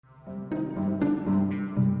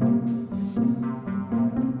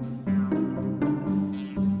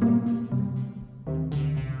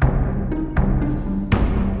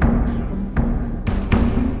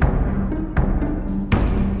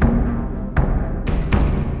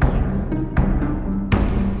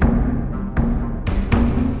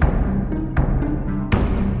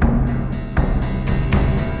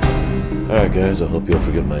Alright guys, I hope you'll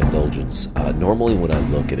forgive my indulgence. Normally when I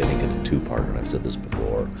look at any kind of two-part, and I've said this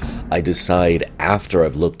before, I decide after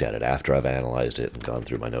I've looked at it, after I've analyzed it and gone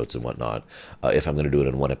through my notes and whatnot, if I'm going to do it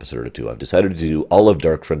in one episode or two. I've decided to do all of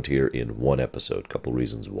Dark Frontier in one episode. Couple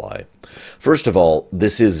reasons why. First of all,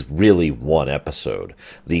 this is really one episode.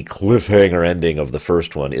 The cliffhanger ending of the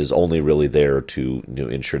first one is only really there to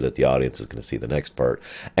ensure that the audience is going to see the next part,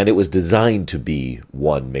 and it was designed to be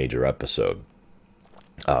one major episode.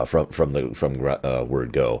 From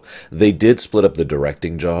word go, they did split up the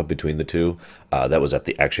directing job between the two. That was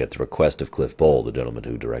actually at the request of Cliff Bole, the gentleman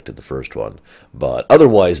who directed the first one. But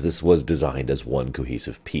otherwise, this was designed as one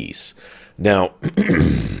cohesive piece. Now,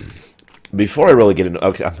 before I really get into,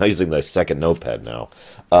 okay, I'm using the second notepad now.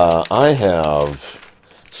 I have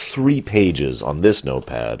 3 pages on this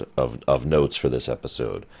notepad of notes for this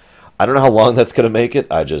episode. I don't know how long that's going to make it.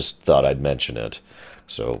 I just thought I'd mention it,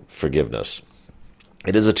 so forgiveness.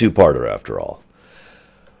 It is a two-parter, after all.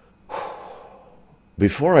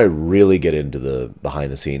 Before I really get into the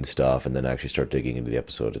behind-the-scenes stuff and then actually start digging into the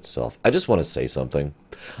episode itself, I just want to say something.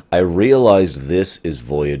 I realized this is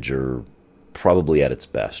Voyager probably at its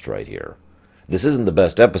best right here. This isn't the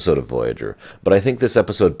best episode of Voyager, but I think this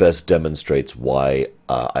episode best demonstrates why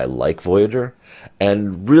I like Voyager,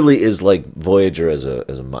 and really is like Voyager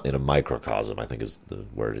in a microcosm, I think is the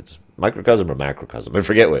word. It's microcosm or macrocosm. I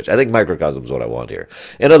forget which. I think microcosm is what I want here.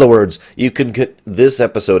 In other words, this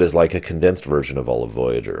episode is like a condensed version of all of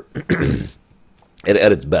Voyager.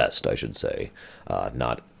 At its best, I should say.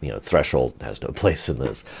 Not, Threshold has no place in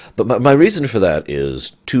this. But my reason for that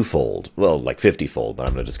is twofold. Well, like 50-fold, but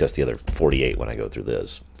I'm going to discuss the other 48 when I go through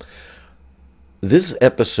this. This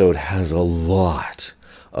episode has a lot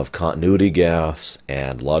of continuity gaffes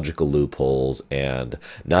and logical loopholes and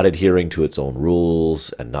not adhering to its own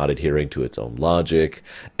rules and not adhering to its own logic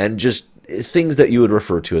and just things that you would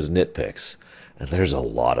refer to as nitpicks. And there's a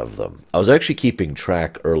lot of them. I was actually keeping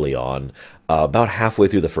track early on. About halfway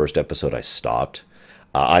through the first episode, I stopped.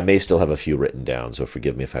 I may still have a few written down, so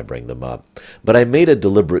forgive me if I bring them up. But I made a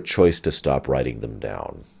deliberate choice to stop writing them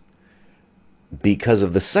down. Because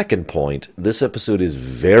of the second point, this episode is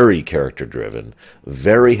very character-driven,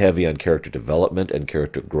 very heavy on character development and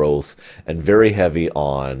character growth, and very heavy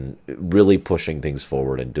on really pushing things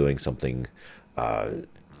forward and doing something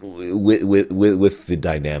with the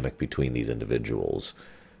dynamic between these individuals.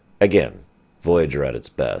 Again, Voyager at its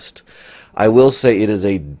best. I will say it is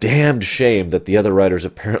a damned shame that the other writers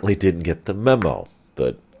apparently didn't get the memo,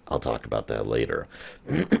 but I'll talk about that later.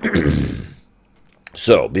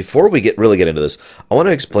 So, before we really get into this, I want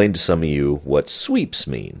to explain to some of you what sweeps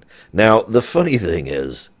mean. Now, the funny thing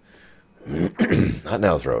is, not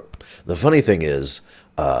now, throat. The funny thing is,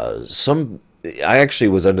 I actually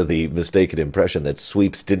was under the mistaken impression that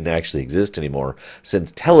sweeps didn't actually exist anymore,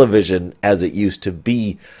 since television, as it used to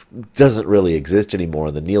be, doesn't really exist anymore,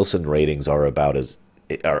 and the Nielsen ratings are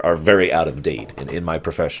very out of date, in my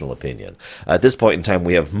professional opinion. At this point in time,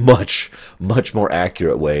 we have much, much more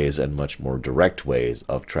accurate ways and much more direct ways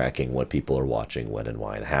of tracking what people are watching, when and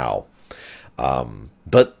why and how.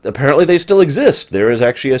 But apparently they still exist. There is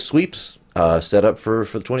actually a sweeps set up for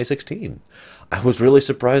 2016. I was really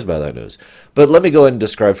surprised by that news. But let me go ahead and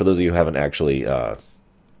describe, for those of you who haven't actually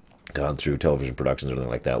gone through television productions or anything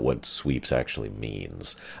like that, what sweeps actually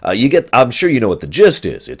means. I'm sure you know what the gist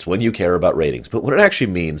is. It's when you care about ratings. But what it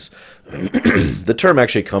actually means, the term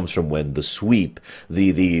actually comes from when the sweep,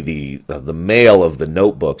 the mail of the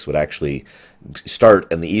notebooks would actually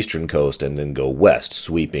start on the eastern coast and then go west,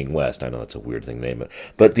 sweeping west. I know that's a weird thing to name it.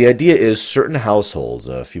 But the idea is certain households,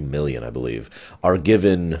 a few million, I believe, are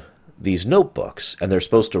given these notebooks, and they're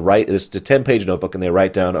supposed to write. It's a 10-page notebook, and they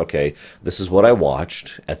write down, okay, this is what I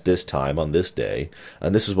watched at this time on this day,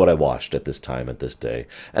 and this is what I watched at this time at this day.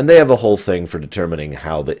 And they have a whole thing for determining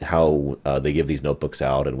how they give these notebooks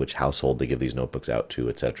out and which household they give these notebooks out to,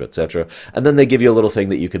 etc., etc. And then they give you a little thing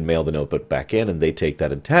that you can mail the notebook back in, and they take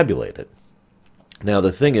that and tabulate it. Now,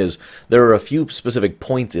 the thing is, there are a few specific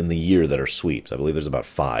points in the year that are sweeps. I believe there's about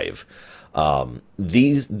 5.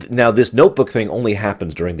 This notebook thing only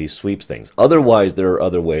happens during these sweeps things. Otherwise, there are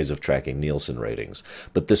other ways of tracking Nielsen ratings.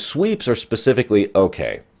 But the sweeps are specifically,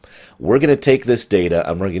 okay, we're going to take this data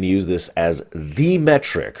and we're going to use this as the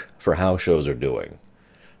metric for how shows are doing.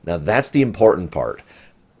 Now, that's the important part.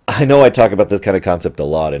 I know I talk about this kind of concept a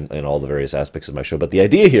lot in all the various aspects of my show, but the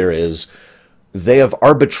idea here is they have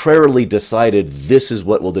arbitrarily decided this is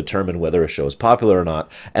what will determine whether a show is popular or not,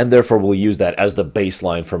 and therefore we'll use that as the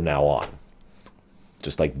baseline from now on.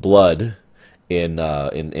 Just like blood in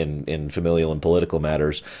familial and political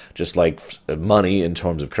matters, just like money in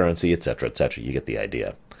terms of currency, etc., etc. You get the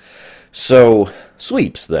idea. So,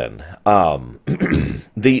 sweeps then.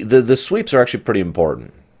 The sweeps are actually pretty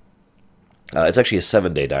important. It's actually a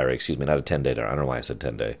 7-day diary, excuse me, not a 10-day diary. I don't know why I said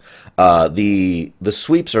 10-day. The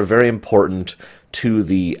sweeps are very important to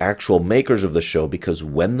the actual makers of the show because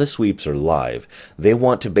when the sweeps are live, they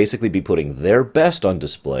want to basically be putting their best on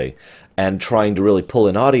display and trying to really pull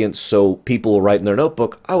an audience so people will write in their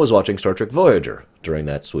notebook, I was watching Star Trek Voyager during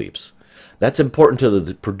that sweeps. That's important to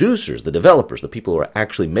the producers, the developers, the people who are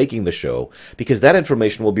actually making the show, because that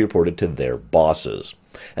information will be reported to their bosses.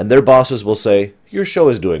 And their bosses will say, your show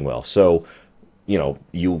is doing well, so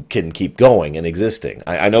you can keep going and existing.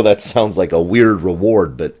 I know that sounds like a weird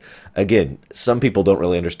reward, but again, some people don't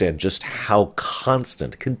really understand just how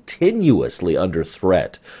continuously under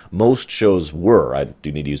threat most shows were. I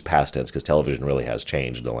do need to use past tense because television really has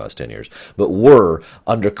changed in the last 10 years, but were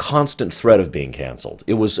under constant threat of being canceled.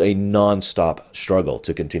 It was a non-stop struggle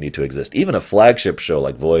to continue to exist. Even a flagship show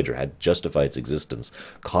like Voyager had justified its existence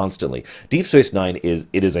constantly. Deep Space Nine is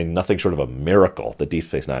a nothing short of a miracle that Deep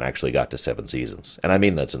Space Nine actually got to 7 seasons. And I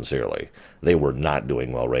mean that sincerely. They were not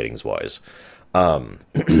doing well ratings-wise.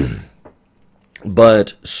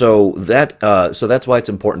 But so that's why it's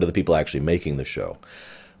important to the people actually making the show.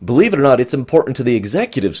 Believe it or not, it's important to the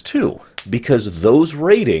executives too, because those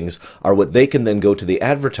ratings are what they can then go to the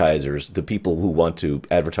advertisers, the people who want to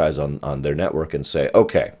advertise on their network, and say,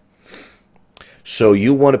 okay, so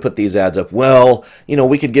you want to put these ads up. Well,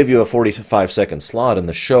 we could give you a 45-second slot in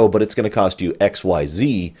the show, but it's going to cost you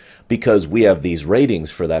XYZ because we have these ratings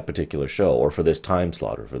for that particular show or for this time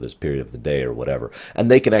slot or for this period of the day or whatever. And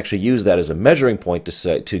they can actually use that as a measuring point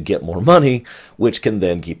to get more money, which can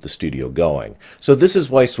then keep the studio going. So this is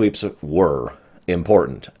why sweeps were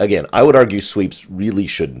important. Again, I would argue sweeps really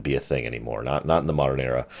shouldn't be a thing anymore, not in the modern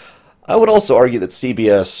era. I would also argue that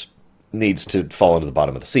CBS needs to fall into the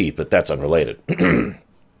bottom of the sea, but that's unrelated.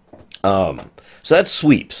 So that's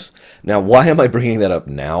sweeps. Now, why am I bringing that up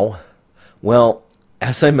now? Well,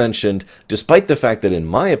 as I mentioned, despite the fact that, in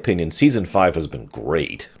my opinion, Season 5 has been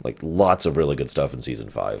great, like lots of really good stuff in Season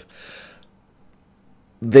 5,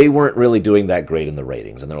 they weren't really doing that great in the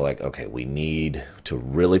ratings. And they're like, okay, we need to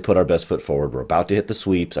really put our best foot forward. We're about to hit the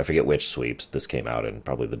sweeps. I forget which sweeps. This came out in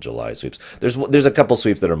probably the July sweeps. There's a couple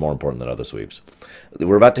sweeps that are more important than other sweeps.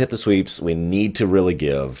 We're about to hit the sweeps. We need to really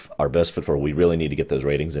give our best foot forward. We really need to get those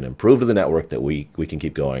ratings and improve to the network that we can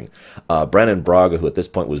keep going. Brandon Braga, who at this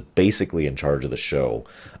point was basically in charge of the show,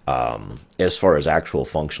 as far as actual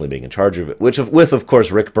functionally being in charge of it, with of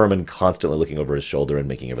course Rick Berman constantly looking over his shoulder and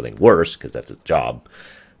making everything worse because that's his job.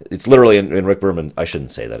 It's literally in Rick Berman. I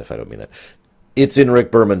shouldn't say that if I don't mean that. It's in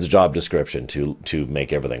Rick Berman's job description to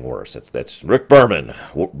make everything worse. That's Rick Berman,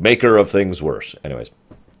 maker of things worse. Anyways,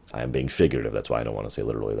 I am being figurative. That's why I don't want to say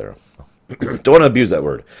literally there. Don't want to abuse that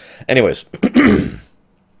word. Anyways,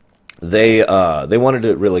 they wanted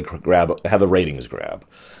to really have a ratings grab,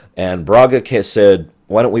 and Braga said,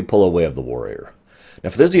 "Why don't we pull a Way of the Warrior?" Now,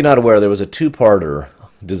 for those of you not aware, there was a 2-parter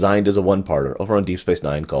designed as a 1-parter over on Deep Space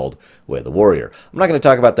Nine called Way of the Warrior. I'm not going to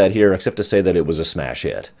talk about that here except to say that it was a smash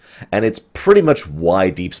hit. And it's pretty much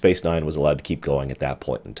why Deep Space Nine was allowed to keep going at that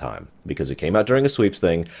point in time. Because it came out during a sweeps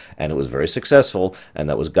thing, and it was very successful, and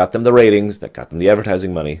that got them the ratings, that got them the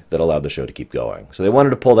advertising money, that allowed the show to keep going. So they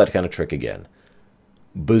wanted to pull that kind of trick again.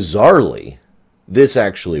 Bizarrely, this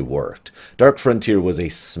actually worked. Dark Frontier was a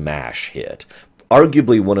smash hit.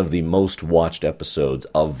 Arguably one of the most watched episodes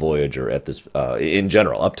of Voyager at this, in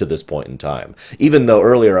general, up to this point in time. Even though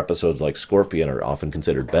earlier episodes like Scorpion are often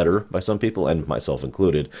considered better by some people, and myself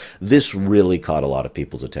included, this really caught a lot of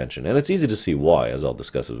people's attention. And it's easy to see why, as I'll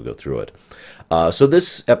discuss as we go through it. So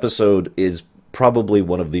this episode is probably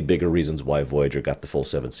one of the bigger reasons why Voyager got the full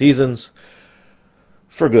 7 seasons,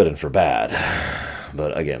 for good and for bad.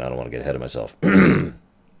 But again, I don't want to get ahead of myself.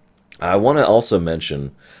 I want to also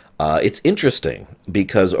mention... it's interesting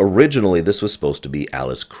because originally this was supposed to be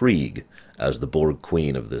Alice Krieg as the Borg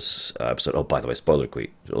Queen of this episode. Oh, by the way, spoiler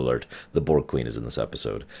alert, the Borg Queen is in this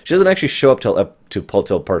episode. She doesn't actually show up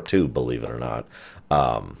till part 2, believe it or not.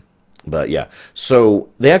 But yeah, so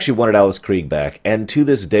they actually wanted Alice Krieg back, and to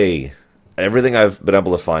this day, everything I've been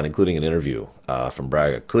able to find, including an interview from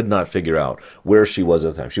Braga, could not figure out where she was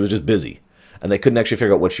at the time. She was just busy. And they couldn't actually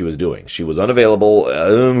figure out what she was doing. She was unavailable,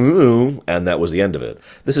 and that was the end of it.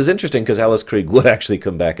 This is interesting because Alice Krieg would actually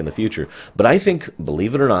come back in the future. But I think,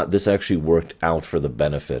 believe it or not, this actually worked out for the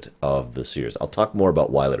benefit of the series. I'll talk more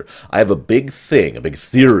about why later. I have a big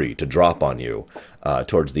theory to drop on you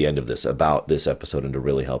towards the end of this about this episode and to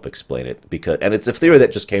really help explain it. And it's a theory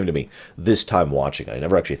that just came to me this time watching. I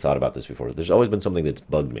never actually thought about this before. There's always been something that's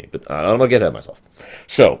bugged me, but I'm going to get ahead of myself.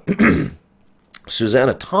 So...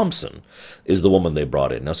 Susanna Thompson is the woman they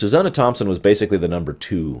brought in. Now, Susanna Thompson was basically the number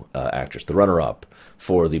 2 actress, the runner-up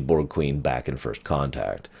for the Borg Queen back in First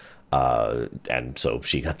Contact. And so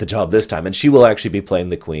she got the job this time, and she will actually be playing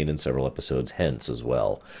the Queen in several episodes hence as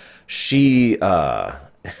well. She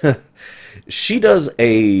she does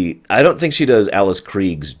I don't think she does Alice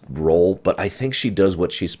Krieg's role, but I think she does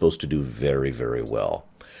what she's supposed to do very, very well.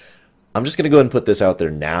 I'm just going to go ahead and put this out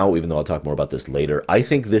there now, even though I'll talk more about this later. I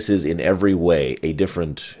think this is in every way a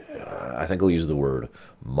different, I think I'll use the word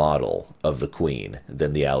model of the Queen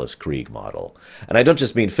than the Alice Krieg model. And I don't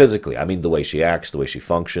just mean physically. I mean the way she acts, the way she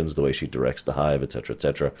functions, the way she directs the hive, etc.,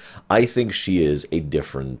 etc. I think she is a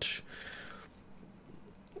different,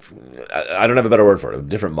 I don't have a better word for it, a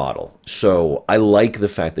different model. So I like the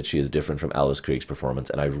fact that she is different from Alice Krieg's performance,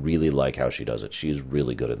 and I really like how she does it. She is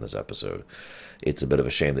really good in this episode. It's a bit of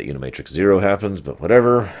a shame that Unimatrix Zero happens, but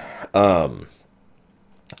whatever.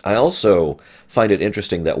 I also find it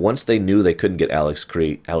interesting that once they knew they couldn't get Alice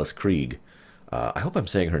Krieg, I hope I'm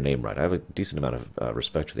saying her name right. I have a decent amount of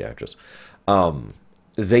respect for the actress.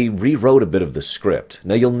 They rewrote a bit of the script.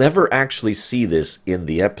 Now, you'll never actually see this in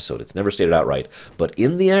the episode. It's never stated outright. But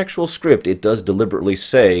in the actual script, it does deliberately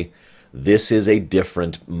say, this is a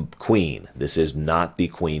different Queen. This is not the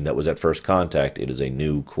Queen that was at First Contact. It is a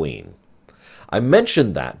new Queen. I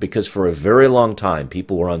mentioned that because for a very long time,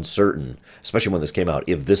 people were uncertain, especially when this came out,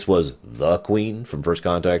 if this was the Queen from First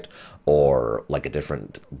Contact or like a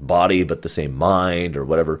different body but the same mind or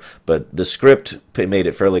whatever. But the script made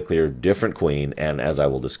it fairly clear, different Queen, and as I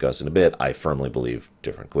will discuss in a bit, I firmly believe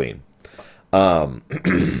different Queen.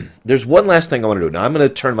 There's one last thing I want to do. Now, I'm going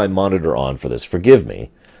to turn my monitor on for this. Forgive me.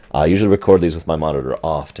 I usually record these with my monitor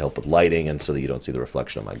off to help with lighting and so that you don't see the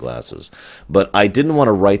reflection of my glasses. But I didn't want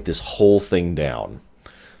to write this whole thing down.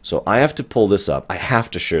 So I have to pull this up. I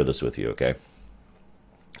have to share this with you, okay?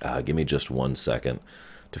 Give me just 1 second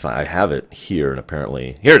to find. I have it here, and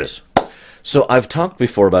apparently... Here it is! So I've talked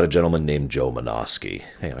before about a gentleman named Joe Menosky.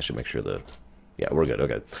 Hang on, I should make sure the... Yeah, we're good.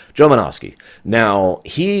 Okay. Joe Menosky. Now,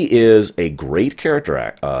 he is a great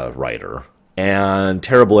character writer and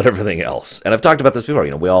terrible at everything else. And I've talked about this before.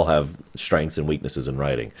 You know, we all have strengths and weaknesses in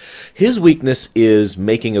writing. His weakness is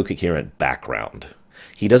making a coherent background.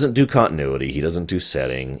 He doesn't do continuity. He doesn't do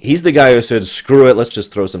setting. He's the guy who said, screw it, let's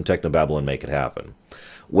just throw some technobabble and make it happen.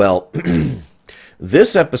 Well,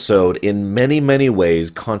 this episode, in many, many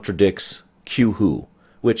ways, contradicts Q Who,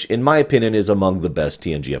 which, in my opinion, is among the best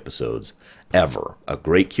TNG episodes ever. A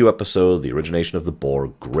great Q episode, the origination of the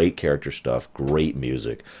Borg, great character stuff, great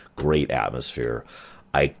music, great atmosphere.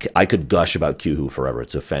 I could gush about Q Who forever.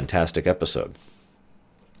 It's a fantastic episode.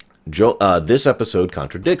 This episode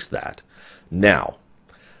contradicts that. Now,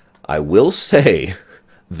 I will say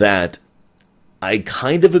that I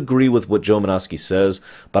kind of agree with what Joe Menosky says,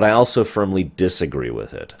 but I also firmly disagree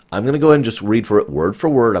with it. I'm going to go ahead and just read for it word for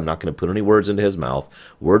word. I'm not going to put any words into his mouth.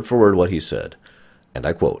 Word for word what he said. And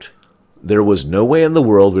I quote, "There was no way in the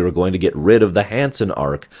world we were going to get rid of the Hansen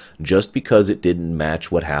arc just because it didn't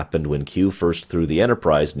match what happened when Q first threw the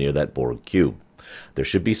Enterprise near that Borg cube. There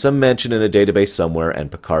should be some mention in a database somewhere,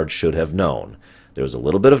 and Picard should have known. There was a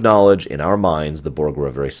little bit of knowledge in our minds. The Borg were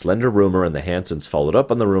a very slender rumor, and the Hansens followed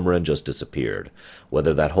up on the rumor and just disappeared.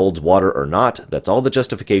 Whether that holds water or not, that's all the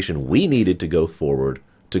justification we needed to go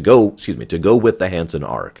with the Hansen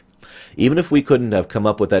arc. Even if we couldn't have come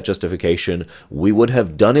up with that justification, we would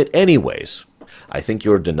have done it anyways. I think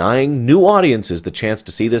you're denying new audiences the chance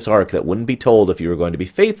to see this arc that wouldn't be told if you were going to be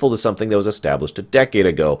faithful to something that was established a decade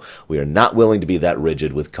ago. We are not willing to be that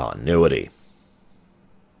rigid with continuity."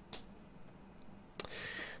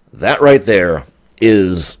 That right there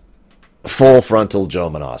is full frontal Joe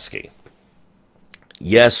Menosky.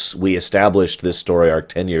 Yes, we established this story arc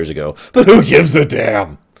 10 years ago, but who gives a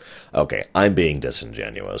damn? Okay, I'm being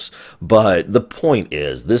disingenuous, but the point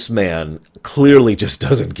is, this man clearly just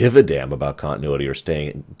doesn't give a damn about continuity or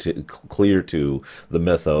staying clear to the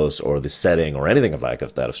mythos or the setting or anything of that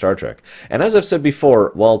of Star Trek. And as I've said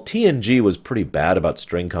before, while TNG was pretty bad about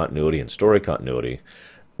string continuity and story continuity,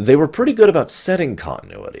 they were pretty good about setting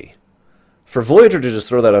continuity. For Voyager to just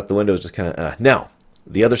throw that out the window is just kind of... Now,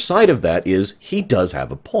 the other side of that is he does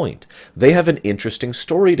have a point. They have an interesting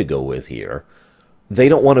story to go with here. They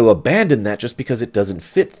don't want to abandon that just because it doesn't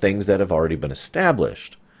fit things that have already been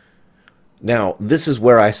established. Now, this is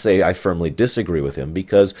where I say I firmly disagree with him,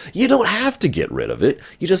 because you don't have to get rid of it.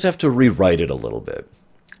 You just have to rewrite it a little bit.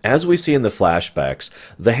 As we see in the flashbacks,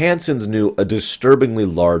 the Hansens knew a disturbingly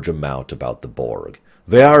large amount about the Borg.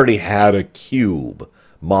 They already had a cube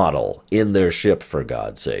model in their ship, for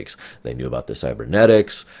God's sakes. They knew about the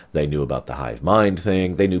cybernetics. They knew about the hive mind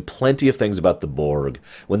thing. They knew plenty of things about the Borg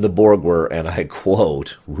when the Borg were, and I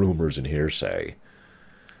quote, rumors and hearsay.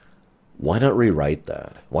 Why not rewrite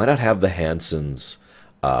that? Why not have the Hansons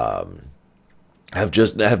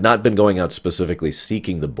have not been going out specifically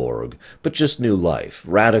seeking the Borg, but just new life,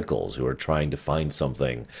 radicals who are trying to find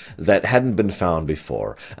something that hadn't been found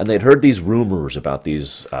before, and they'd heard these rumors about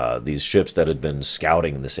these ships that had been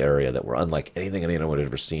scouting in this area that were unlike anything anyone had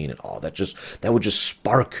ever seen, and that would just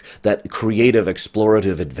spark that creative,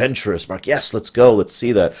 explorative, adventurous spark. Yes, let's go, let's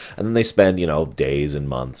see that, and then they spend days and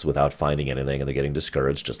months without finding anything, and they're getting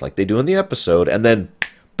discouraged, just like they do in the episode, and then,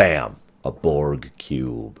 bam, a Borg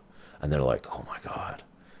cube. And they're like, oh my God,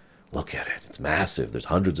 look at it. It's massive. There's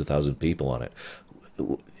hundreds of thousands of people on it.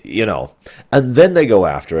 And then they go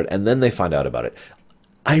after it, and then they find out about it.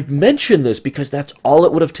 I mention this because that's all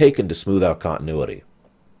it would have taken to smooth out continuity.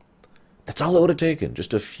 That's all it would have taken.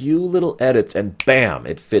 Just a few little edits, and bam,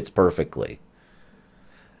 it fits perfectly.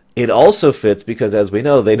 It also fits because, as we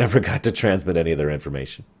know, they never got to transmit any of their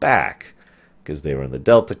information back because they were in the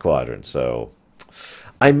Delta Quadrant, so...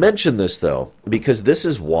 I mention this, though, because this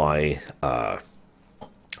is why I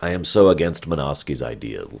am so against Minovsky's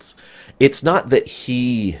ideals. It's not that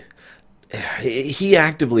he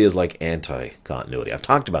actively is like anti-continuity. I've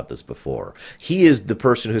talked about this before. He is the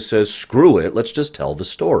person who says, screw it, let's just tell the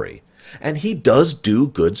story. And he does do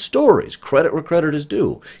good stories. Credit where credit is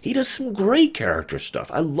due. He does some great character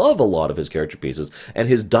stuff. I love a lot of his character pieces. And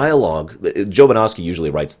his dialogue, Joe Minovsky usually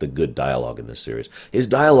writes the good dialogue in this series. His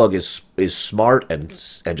dialogue is smart and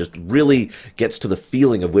just really gets to the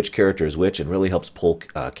feeling of which character is which and really helps pull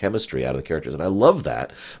chemistry out of the characters. And I love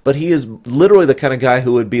that. But he is literally the kind of guy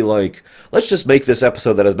who would be like, let's just make this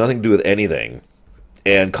episode that has nothing to do with anything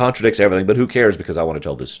and contradicts everything, but who cares because I want to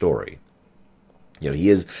tell this story.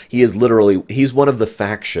 He is literally, he's one of the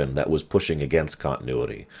faction that was pushing against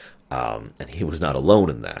continuity. And he was not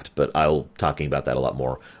alone in that. But I'll talking about that a lot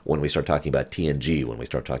more when we start talking about TNG, when we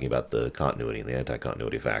start talking about the continuity and the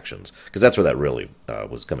anti-continuity factions. Because that's where that really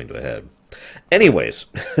was coming to a head. Anyways,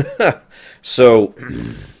 so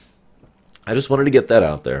I just wanted to get that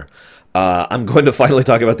out there. I'm going to finally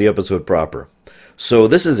talk about the episode proper. So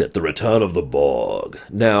this is it, the return of the Borg.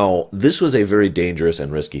 Now, this was a very dangerous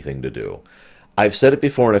and risky thing to do. I've said it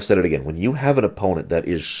before and I've said it again. When you have an opponent that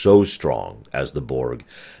is so strong as the Borg,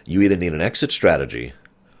 you either need an exit strategy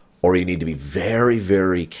or you need to be very,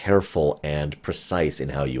 very careful and precise in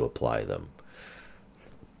how you apply them.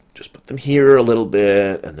 Just put them here a little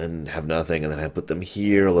bit and then have nothing, and then I put them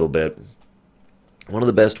here a little bit. One of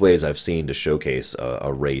the best ways I've seen to showcase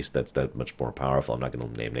a race that's that much more powerful, I'm not going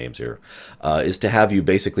to name names here, is to have you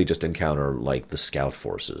basically just encounter like the scout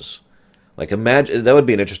forces. Like, imagine, that would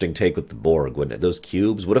be an interesting take with the Borg, wouldn't it? Those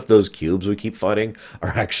cubes, what if those cubes we keep fighting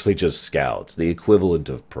are actually just scouts, the equivalent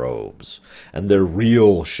of probes, and their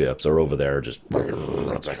real ships are over there just,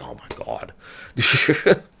 it's like, oh my God.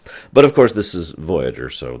 But of course, this is Voyager,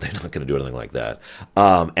 so they're not going to do anything like that.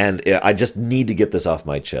 And I just need to get this off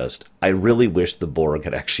my chest. I really wish the Borg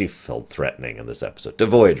had actually felt threatening in this episode. To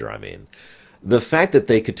Voyager, I mean. The fact that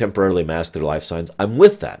they could temporarily mask their life signs, I'm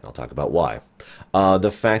with that, and I'll talk about why.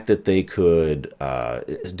 The fact that they could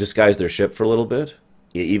disguise their ship for a little bit,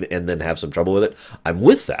 and then have some trouble with it, I'm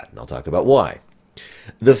with that, and I'll talk about why.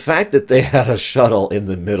 The fact that they had a shuttle in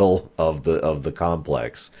the middle of the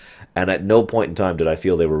complex, and at no point in time did I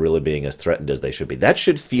feel they were really being as threatened as they should be. That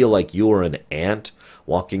should feel like you are an ant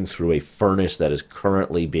walking through a furnace that is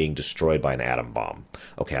currently being destroyed by an atom bomb.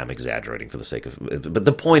 Okay, I'm exaggerating for the sake of... But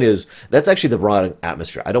the point is, that's actually the wrong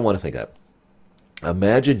atmosphere. I don't want to think that.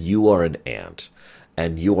 Imagine you are an ant,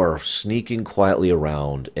 and you are sneaking quietly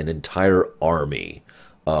around an entire army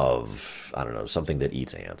of, I don't know, something that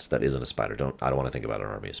eats ants. That isn't a spider. I don't want to think about an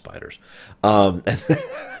army of spiders.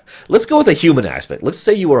 Let's go with the human aspect. Let's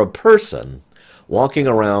say you are a person walking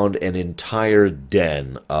around an entire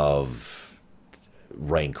den of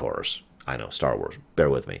Rancors. I know, Star Wars. Bear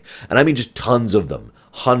with me. And I mean just tons of them.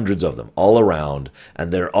 Hundreds of them. All around.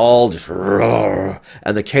 And they're all just...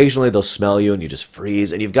 And occasionally they'll smell you and you just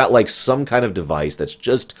freeze. And you've got like some kind of device that's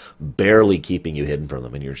just barely keeping you hidden from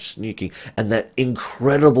them. And you're sneaking. And that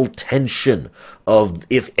incredible tension of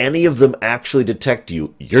if any of them actually detect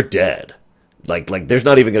you, you're dead. Like there's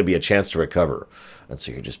not even going to be a chance to recover. And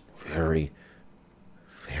so you're just very,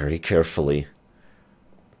 very carefully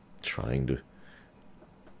trying to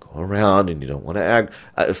around, and you don't want to act.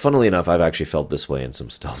 Funnily enough, I've actually felt this way in some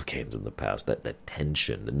stealth games in the past. That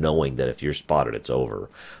tension, knowing that if you're spotted, it's over.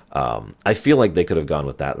 I feel like they could have gone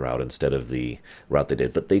with that route instead of the route they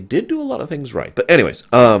did, but they did do a lot of things right. But anyways,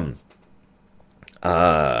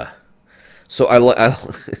 So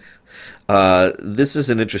this is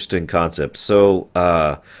an interesting concept. So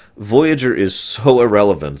Voyager is so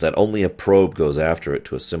irrelevant that only a probe goes after it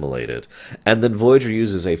to assimilate it, and then Voyager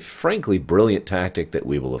uses a frankly brilliant tactic that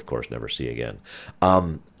we will, of course, never see again.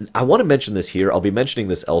 I want to mention this here. I'll be mentioning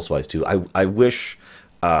this elsewise too. I wish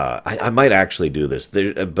I might actually do this,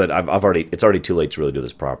 but I've already. It's already too late to really do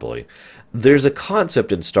this properly. There's a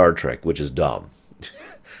concept in Star Trek which is dumb.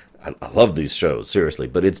 I love these shows, seriously,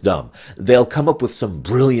 but it's dumb. They'll come up with some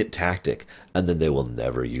brilliant tactic, and then they will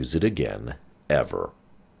never use it again, ever.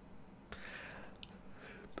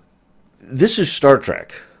 This is Star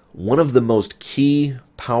Trek. One of the most key,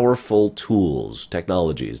 powerful tools,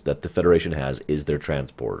 technologies that the Federation has is their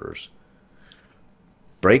transporters.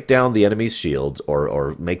 Break down the enemy's shields,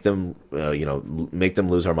 or make them, make them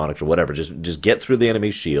lose harmonics or whatever. Just get through the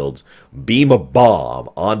enemy's shields, beam a bomb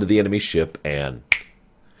onto the enemy ship, and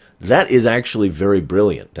that is actually very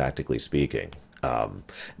brilliant, tactically speaking,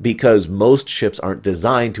 because most ships aren't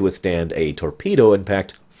designed to withstand a torpedo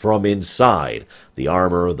impact from inside. The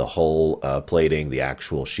armor, the hull plating, the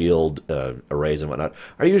actual shield arrays and whatnot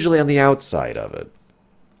are usually on the outside of it.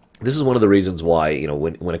 This is one of the reasons why,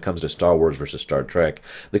 when it comes to Star Wars versus Star Trek,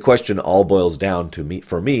 the question all boils down to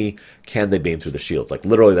for me, can they beam through the shields? Like,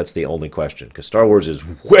 literally, that's the only question, because Star Wars is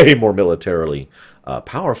way more militarily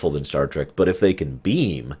powerful than Star Trek, but if they can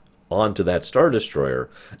beam onto that Star Destroyer,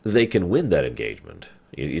 they can win that engagement.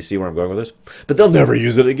 You see where I'm going with this? But they'll never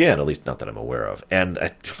use it again, at least not that I'm aware of. And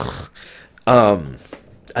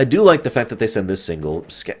I do like the fact that they send this single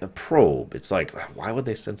probe. It's like, why would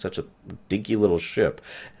they send such a dinky little ship?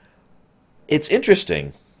 It's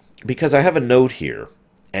interesting, because I have a note here,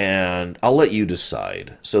 and I'll let you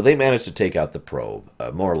decide. So they managed to take out the probe,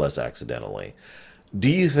 more or less accidentally. Do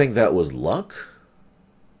you think that was luck,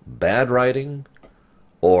 bad writing,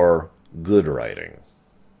 or good writing?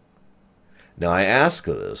 Now, I ask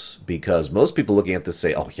this because most people looking at this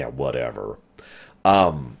say, oh, yeah, whatever.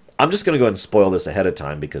 I'm just going to go ahead and spoil this ahead of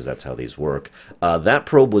time because that's how these work. That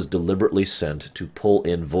probe was deliberately sent to pull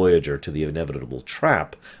in Voyager to the inevitable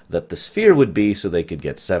trap that the sphere would be so they could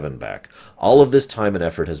get Seven back. All of this time and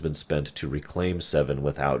effort has been spent to reclaim Seven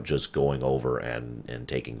without just going over and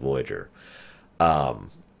taking Voyager.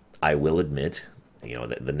 I will admit, the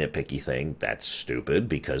nitpicky thing, that's stupid,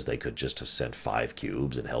 because they could just have sent 5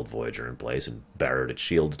 cubes and held Voyager in place and barred its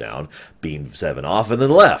shields down, beamed Seven off, and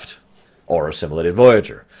then left. Or assimilated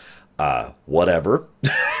Voyager. Whatever.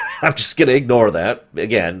 I'm just going to ignore that.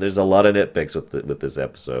 Again, there's a lot of nitpicks with this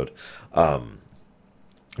episode.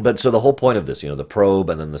 But so the whole point of this, the probe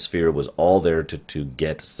and then the sphere was all there to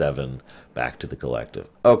get Seven back to the collective.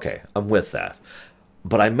 Okay, I'm with that.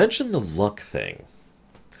 But I mentioned the luck thing,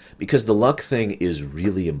 because the luck thing is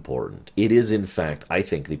really important. It is, in fact, I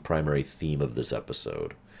think, the primary theme of this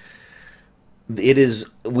episode. It is.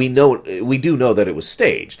 We do know that it was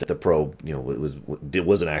staged. That the probe, it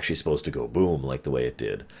wasn't actually supposed to go boom like the way it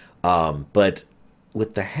did. But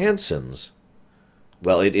with the Hansons,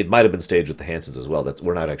 well, it might have been staged with the Hansons as well.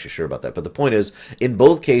 We're not actually sure about that. But the point is, in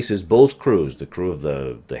both cases, both crews, the crew of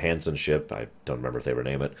the Hanson ship, I don't remember if they were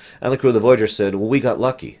named it, and the crew of the Voyager said, "Well, we got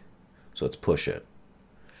lucky, so let's push it."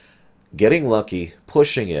 Getting lucky,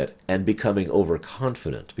 pushing it, and becoming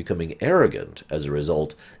overconfident, becoming arrogant as a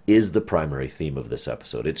result, is the primary theme of this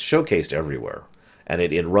episode. It's showcased everywhere, and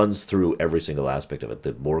it runs through every single aspect of it.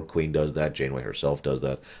 The Borg Queen does that, Janeway herself does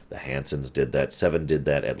that, the Hansons did that, Seven did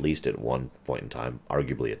that at least at one point in time,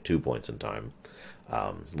 arguably at 2 points in time,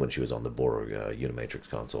 when she was on the Borg Unimatrix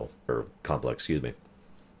complex, excuse me.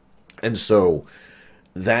 And so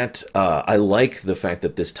that I like the fact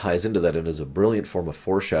that this ties into that and is a brilliant form of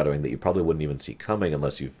foreshadowing that you probably wouldn't even see coming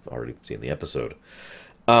unless you've already seen the episode.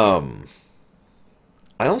 I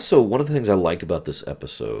also, one of the things I like about this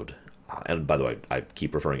episode, and by the way, I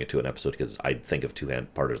keep referring it to an episode because I think of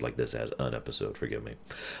two-parters like this as an episode, forgive me.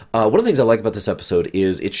 One of the things I like about this episode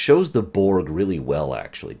is it shows the Borg really well,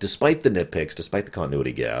 actually. Despite the nitpicks, despite the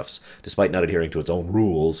continuity gaffes, despite not adhering to its own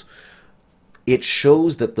rules, it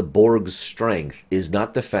shows that the Borg's strength is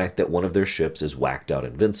not the fact that one of their ships is whacked out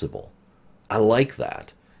invincible. I like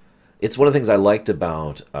that. It's one of the things I liked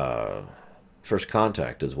about First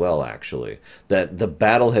Contact as well, actually. That the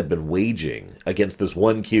battle had been waging against this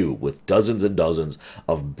one cube with dozens and dozens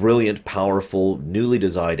of brilliant, powerful, newly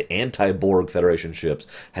designed anti-Borg Federation ships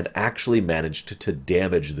had actually managed to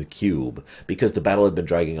damage the cube because the battle had been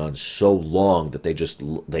dragging on so long that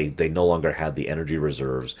they no longer had the energy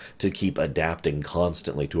reserves to keep adapting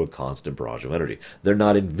constantly to a constant barrage of energy. They're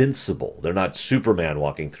not invincible. They're not Superman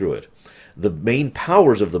walking through it. The main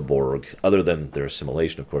powers of the Borg, other than their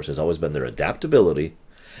assimilation, of course, has always been their adaptability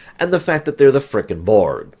and the fact that they're the frickin'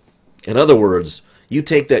 Borg. In other words, you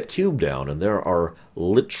take that cube down, and there are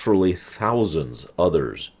literally thousands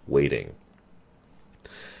others waiting.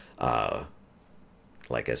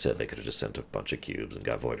 Like I said, they could have just sent a bunch of cubes and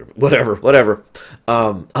got Voyager. Whatever.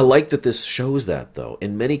 I like that this shows that, though.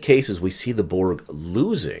 In many cases, we see the Borg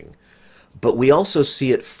losing, but we also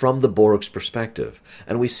see it from the Borg's perspective,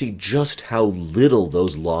 and we see just how little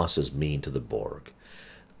those losses mean to the Borg.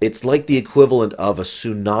 It's like the equivalent of a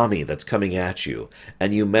tsunami that's coming at you,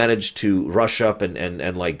 and you manage to rush up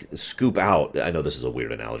and like scoop out. I know this is a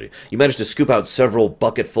weird analogy. You manage to scoop out several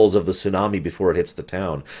bucketfuls of the tsunami before it hits the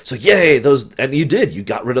town. So yay, and you did. You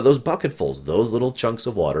got rid of those bucketfuls. Those little chunks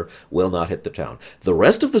of water will not hit the town. The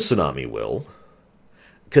rest of the tsunami will,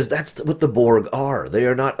 because that's what the Borg are. They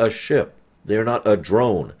are not a ship. They are not a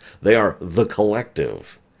drone. They are the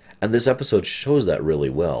collective. And this episode shows that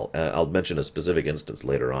really well. I'll mention a specific instance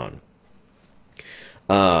later on.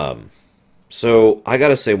 So I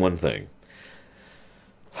gotta say one thing.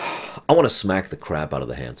 I want to smack the crap out of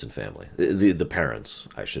the Hansen family. The parents,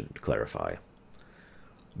 I should clarify.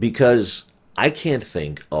 Because I can't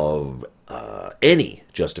think of any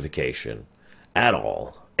justification at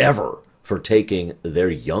all, ever, for taking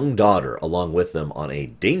their young daughter along with them on a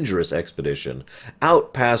dangerous expedition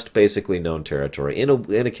out past basically known territory in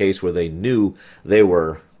a case where they knew they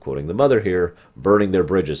were, quoting the mother here, burning their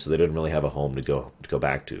bridges so they didn't really have a home to go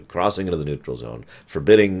back to, crossing into the neutral zone,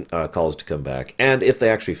 forbidding calls to come back, and if they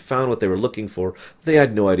actually found what they were looking for, they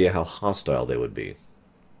had no idea how hostile they would be.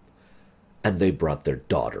 And they brought their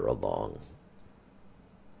daughter along.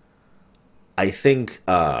 I think,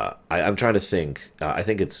 I'm trying to think, I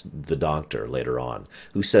think it's the doctor later on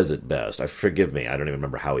who says it best. Forgive me, I don't even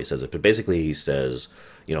remember how he says it, but basically he says,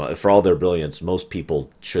 you know, for all their brilliance, most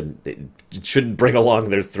people shouldn't bring along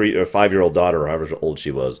their 3 or 5-year-old daughter, or however old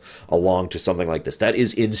she was, along to something like this. That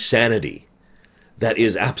is insanity. That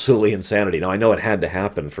is absolutely insanity. Now, I know it had to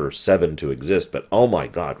happen for Seven to exist, but oh my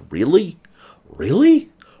God, really?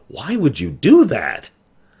 Really? Why would you do that?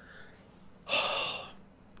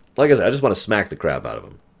 Like I said, I just want to smack the crap out of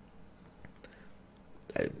him.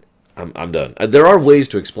 I'm done. There are ways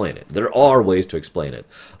to explain it. There are ways to explain it.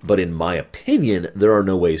 But in my opinion, there are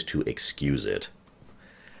no ways to excuse it.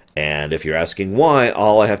 And if you're asking why,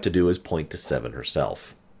 all I have to do is point to Seven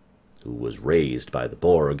herself, who was raised by the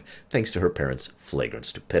Borg thanks to her parents' flagrant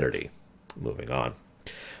stupidity. Moving on.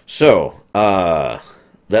 So,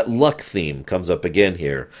 that luck theme comes up again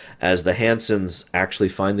here as the Hansens actually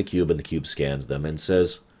find the cube and the cube scans them and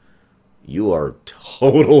says, "You are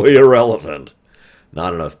totally irrelevant.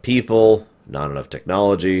 Not enough people, not enough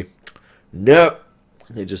technology. Nope."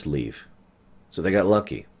 They just leave. So they got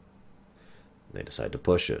lucky. They decide to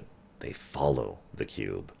push it. They follow the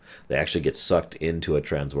cube. They actually get sucked into a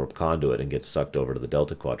transwarp conduit and get sucked over to the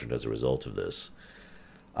Delta Quadrant as a result of this.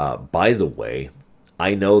 By the way,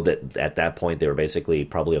 I know that at that point they were basically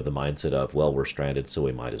probably of the mindset of, well, we're stranded, so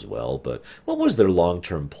we might as well. But what was their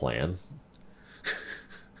long-term plan?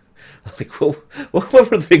 Like, what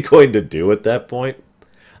were they going to do at that point?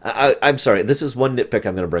 I'm sorry, this is one nitpick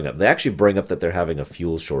I'm going to bring up. They actually bring up that they're having a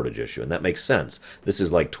fuel shortage issue, and that makes sense. This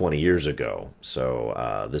is like 20 years ago,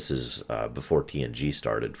 so this is before TNG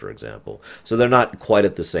started, for example. So they're not quite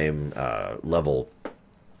at the same level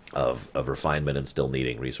of refinement and still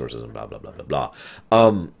needing resources and blah, blah, blah, blah,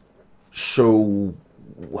 blah. So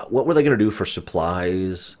what were they going to do for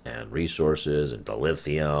supplies and resources and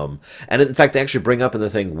dilithium? And in fact, they actually bring up in the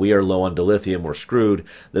thing, we are low on dilithium, we're screwed.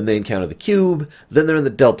 Then they encounter the cube. Then they're in the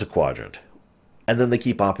Delta Quadrant. And then they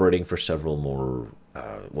keep operating for several more,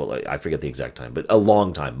 well, I forget the exact time, but a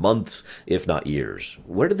long time, months, if not years.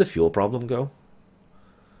 Where did the fuel problem go?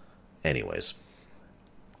 Anyways.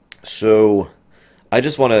 So I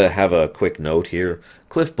just want to have a quick note here.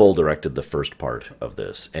 Cliff Bull directed the first part of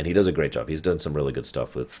this, and he does a great job. He's done some really good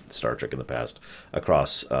stuff with Star Trek in the past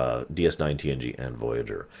across DS9, TNG, and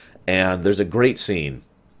Voyager. And there's a great scene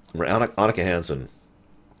where Annika Hansen,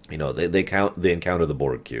 you know, they encounter the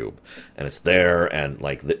Borg cube, and it's there, and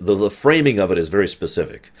like the framing of it is very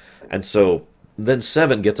specific. And so then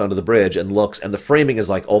Seven gets onto the bridge and looks, and the framing is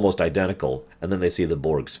like almost identical, and then they see the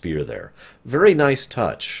Borg sphere there. Very nice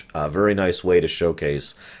touch. Very nice way to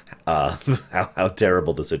showcase how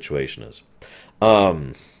terrible the situation is.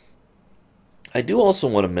 I do also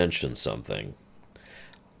want to mention something.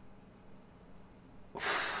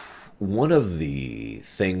 One of the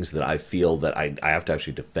things that I feel that I have to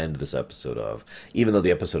actually defend this episode of, even though the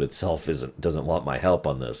episode itself doesn't want my help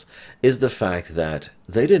on this, is the fact that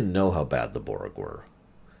they didn't know how bad the Borg were.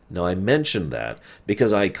 Now, I mention that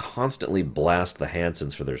because I constantly blast the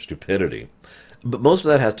Hansens for their stupidity, but most of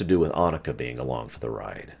that has to do with Annika being along for the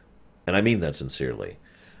ride. and I mean that sincerely,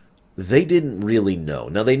 they didn't really know.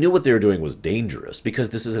 Now, they knew what they were doing was dangerous, because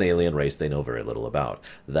this is an alien race they know very little about.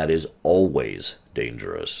 That is always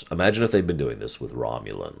dangerous. Imagine if they'd been doing this with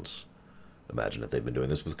Romulans. Imagine if they'd been doing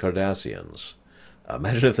this with Cardassians.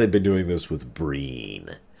 Imagine if they'd been doing this with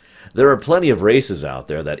Breen. There are plenty of races out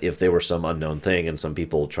there that if they were some unknown thing and some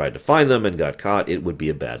people tried to find them and got caught, it would be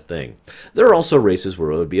a bad thing. There are also races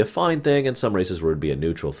where it would be a fine thing and some races where it would be a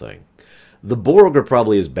neutral thing. The Borg are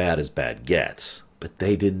probably as bad gets, but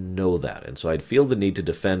they didn't know that, and so I'd feel the need to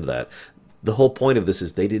defend that. The whole point of this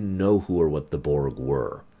is they didn't know who or what the Borg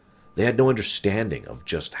were. They had no understanding of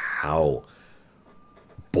just how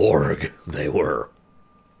Borg they were,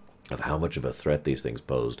 of how much of a threat these things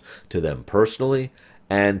posed to them personally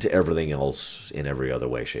and to everything else in every other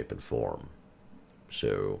way, shape, and form.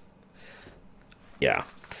 So, yeah.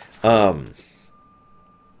 On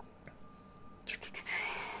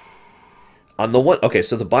the one, okay,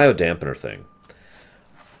 so the biodampener thing.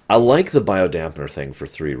 I like the biodampener thing for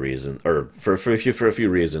three reasons, or for a few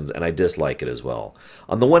reasons, and I dislike it as well.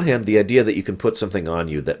 On the one hand, the idea that you can put something on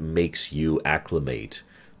you that makes you acclimate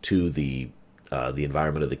to the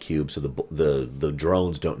environment of the cube, so the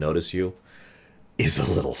drones don't notice you, is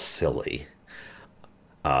a little silly.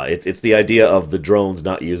 It's the idea of the drones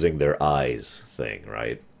not using their eyes thing,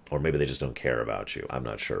 right? Or maybe they just don't care about you. I'm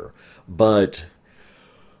not sure, but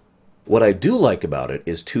what I do like about it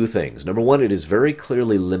is two things. Number one, it is very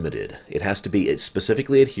clearly limited. It has to be it's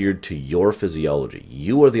specifically adhered to your physiology.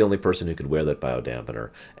 You are the only person who can wear that biodampener,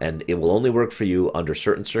 and it will only work for you under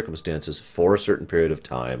certain circumstances for a certain period of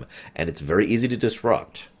time, and it's very easy to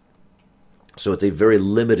disrupt. So it's a very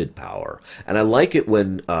limited power. And I like it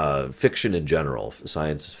when fiction in general,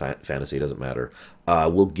 science, fantasy, doesn't matter,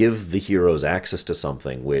 will give the heroes access to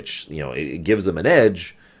something which, it gives them an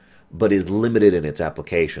edge, but is limited in its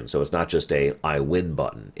application. So it's not just a I win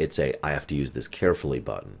button. It's a I have to use this carefully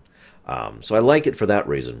button. So I like it for that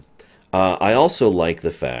reason. I also like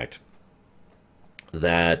the fact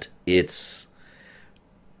that it's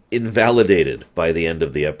invalidated by the end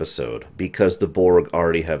of the episode because the Borg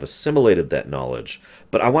already have assimilated that knowledge.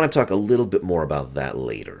 But I want to talk a little bit more about that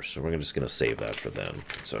later. So we're just going to save that for then.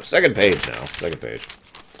 So second page now. Second page.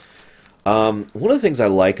 One of the things I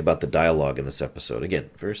like about the dialogue in this episode, again,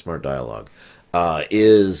 very smart dialogue,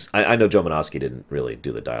 is I know Joe Menosky didn't really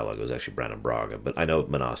do the dialogue. It was actually Brandon Braga, but I know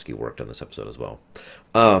Menosky worked on this episode as well.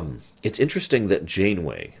 It's interesting that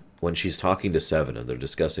Janeway, when she's talking to Seven and they're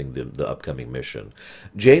discussing the upcoming mission,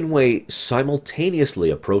 Janeway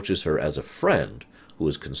simultaneously approaches her as a friend who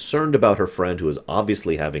is concerned about her friend who is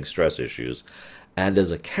obviously having stress issues, and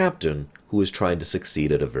as a captain who is trying to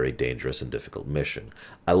succeed at a very dangerous and difficult mission.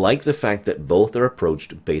 I like the fact that both are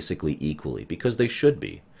approached basically equally, because they should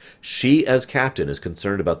be. She, as captain, is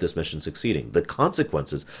concerned about this mission succeeding. The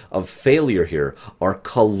consequences of failure here are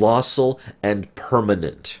colossal and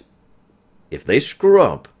permanent. If they screw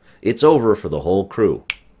up, it's over for the whole crew,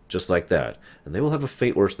 just like that. And they will have a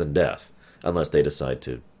fate worse than death, unless they decide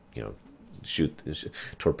to,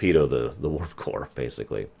 torpedo the warp core,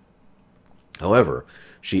 basically. However,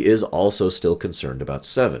 she is also still concerned about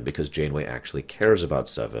Seven, because Janeway actually cares about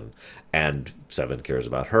Seven, and Seven cares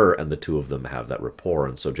about her, and the two of them have that rapport.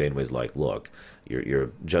 And so Janeway's like, look, you're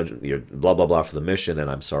blah, blah, blah for the mission,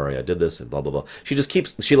 and I'm sorry I did this, and blah, blah, blah.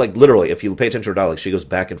 She literally, if you pay attention to her dialogue, she goes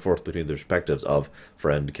back and forth between the perspectives of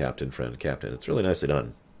friend, captain, friend, captain. It's really nicely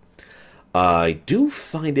done. I do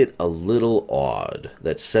find it a little odd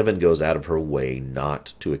that Seven goes out of her way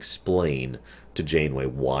not to explain to Janeway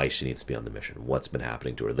why she needs to be on the mission, what's been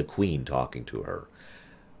happening to her, the Queen talking to her.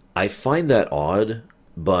 I find that odd,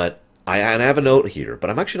 but I have a note here, but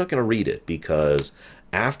I'm actually not going to read it, because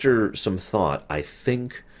after some thought, I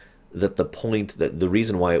think that the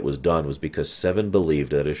reason why it was done was because Seven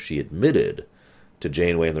believed that if she admitted to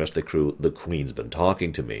Janeway and the rest of the crew, the Queen's been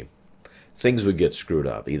talking to me, things would get screwed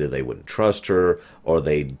up. Either they wouldn't trust her, or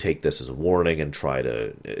they'd take this as a warning and try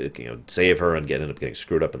to save her and end up getting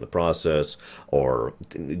screwed up in the process, or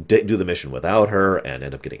do the mission without her and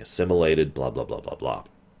end up getting assimilated, blah, blah, blah, blah, blah.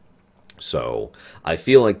 So I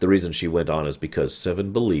feel like the reason she went on is because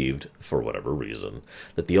Seven believed, for whatever reason,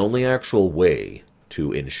 that the only actual way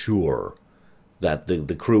to ensure that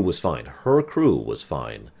the crew was fine, her crew was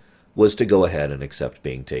fine, was to go ahead and accept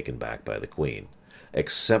being taken back by the Queen.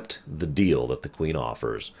 Accept the deal that the Queen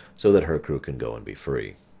offers so that her crew can go and be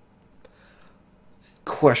free.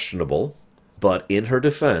 Questionable, but in her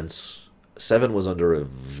defense, Seven was under a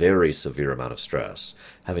very severe amount of stress,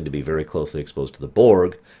 having to be very closely exposed to the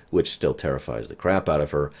Borg, which still terrifies the crap out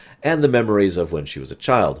of her, and the memories of when she was a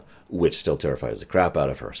child, which still terrifies the crap out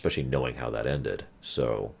of her, especially knowing how that ended.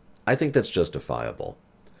 So I think that's justifiable.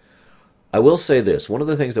 I will say this. One of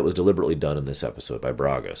the things that was deliberately done in this episode by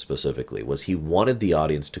Braga specifically was he wanted the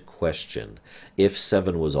audience to question if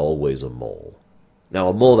Seven was always a mole. Now,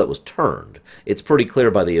 a mole that was turned. It's pretty clear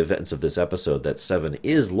by the events of this episode that Seven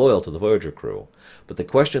is loyal to the Voyager crew. But the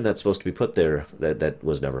question that's supposed to be put there, that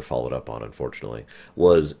was never followed up on, unfortunately,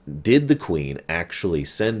 was, did the Queen actually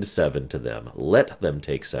send Seven to them, let them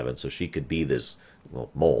take Seven so she could be this, well,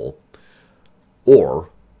 mole,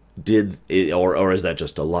 or or is that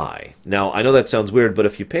just a lie? Now, I know that sounds weird, but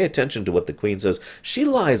if you pay attention to what the Queen says, she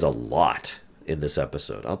lies a lot in this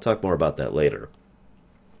episode. I'll talk more about that later.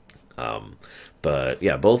 But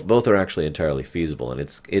yeah, both are actually entirely feasible, and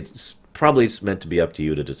it's probably meant to be up to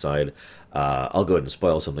you to decide. I'll go ahead and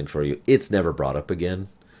spoil something for you. It's never brought up again.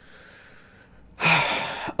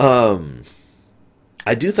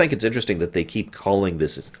 I do think it's interesting that they keep calling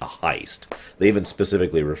this a heist. They even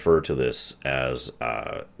specifically refer to this as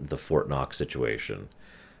the Fort Knox situation.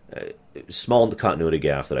 Small continuity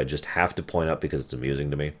gaffe that I just have to point out because it's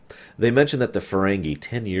amusing to me. They mentioned that the Ferengi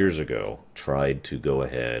 10 years ago tried to go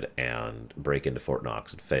ahead and break into Fort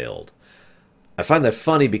Knox and failed. I find that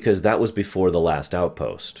funny because that was before the last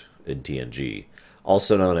outpost in TNG,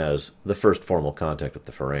 also known as the first formal contact with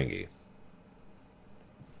the Ferengi.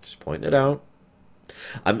 Just pointing it out.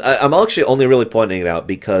 I'm actually only really pointing it out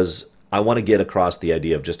because I want to get across the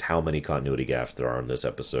idea of just how many continuity gaffes there are in this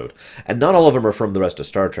episode. And not all of them are from the rest of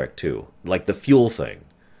Star Trek, too. Like the fuel thing.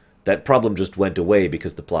 That problem just went away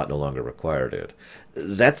because the plot no longer required it.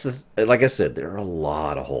 Like I said, there are a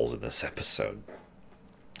lot of holes in this episode.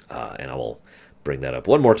 And I will bring that up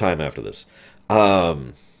one more time after this.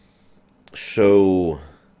 So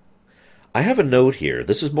I have a note here.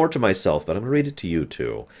 This is more to myself, but I'm going to read it to you,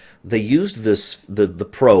 too. They used the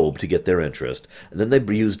probe to get their interest, and then they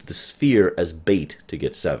used the sphere as bait to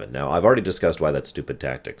get Seven. Now, I've already discussed why that's stupid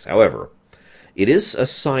tactics. However, it is a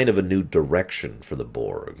sign of a new direction for the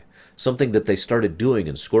Borg, something that they started doing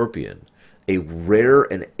in Scorpion, a rare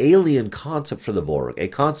and alien concept for the Borg, a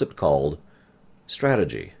concept called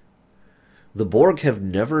strategy. The Borg have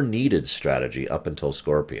never needed strategy up until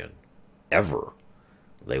Scorpion. Ever.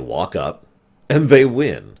 They walk up, and they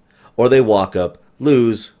win. Or they walk up,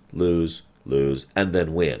 lose, and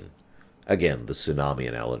then win. Again, the tsunami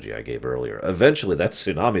analogy I gave earlier. Eventually, that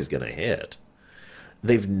tsunami's going to hit.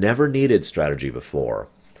 They've never needed strategy before.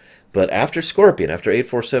 But after Scorpion, after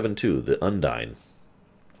 8472, the Undine,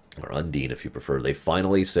 or Undine if you prefer, they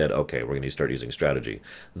finally said, okay, we're going to start using strategy.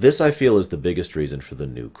 This, I feel, is the biggest reason for the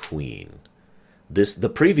new Queen.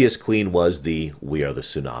 The previous Queen was the we are the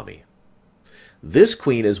tsunami. This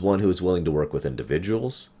Queen is one who is willing to work with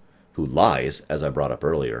individuals, who lies, as I brought up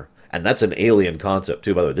earlier. And that's an alien concept,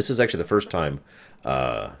 too, by the way. This is actually the first time,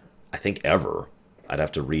 I think ever, I'd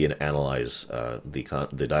have to reanalyze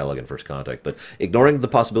the dialogue in First Contact. But ignoring the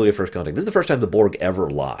possibility of First Contact, this is the first time the Borg ever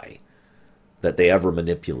lie. That they ever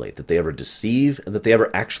manipulate, that they ever deceive, and that they ever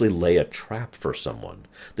actually lay a trap for someone.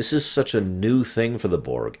 This is such a new thing for the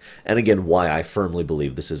Borg. And again, why I firmly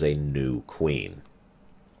believe this is a new Queen.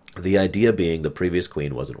 The idea being the previous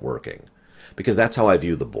Queen wasn't working. Because that's how I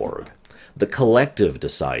view the Borg. The collective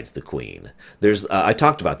decides the Queen. I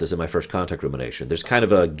talked about this in my First Contact rumination. There's kind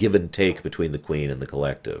of a give and take between the Queen and the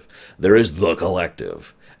collective. There is the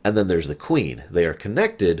collective. And then there's the Queen. They are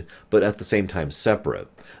connected, but at the same time separate.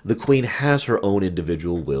 The Queen has her own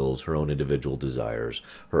individual wills, her own individual desires,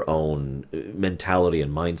 her own mentality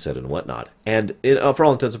and mindset and whatnot. And for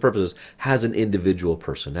all intents and purposes, has an individual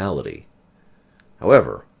personality.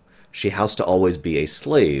 However, she has to always be a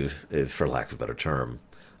slave, for lack of a better term.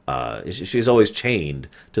 She's always chained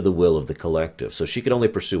to the will of the collective. So she can only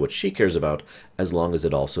pursue what she cares about as long as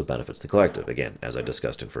it also benefits the collective. Again, as I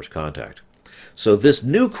discussed in First Contact. So this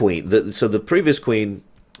new Queen, the previous Queen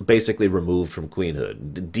basically removed from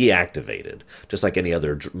queenhood, deactivated, just like any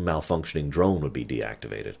other malfunctioning drone would be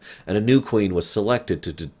deactivated. And a new Queen was selected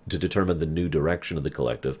to determine the new direction of the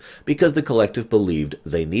collective because the collective believed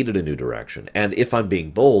they needed a new direction. And if I'm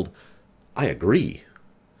being bold, I agree.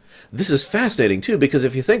 This is fascinating, too, because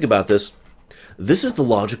if you think about this, this is the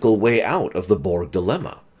logical way out of the Borg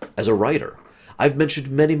dilemma as a writer. I've mentioned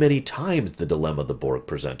many, many times the dilemma the Borg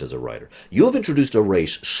present as a writer. You have introduced a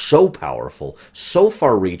race so powerful, so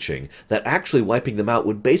far-reaching, that actually wiping them out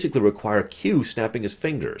would basically require Q snapping his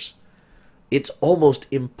fingers. It's almost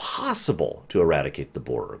impossible to eradicate the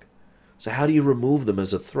Borg. So how do you remove them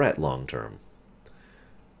as a threat long-term?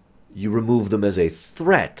 You remove them as a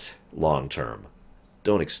threat long-term.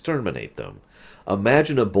 Don't exterminate them.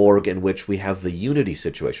 Imagine a Borg in which we have the unity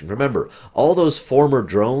situation. Remember, all those former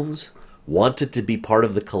drones wanted to be part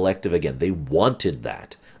of the collective again. They wanted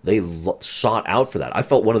that. They sought out for that. I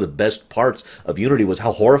felt one of the best parts of Unity was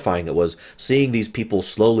how horrifying it was seeing these people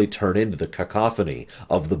slowly turn into the cacophony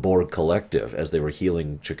of the Borg collective as they were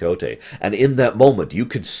healing Chakotay. And in that moment, you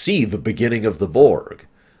could see the beginning of the Borg.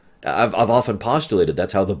 I've often postulated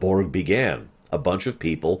that's how the Borg began. A bunch of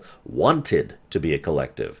people wanted to be a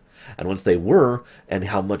collective. And once they were, and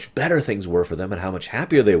how much better things were for them and how much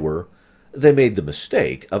happier they were, they made the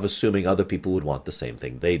mistake of assuming other people would want the same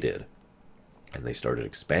thing they did. And they started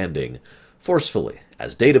expanding forcefully.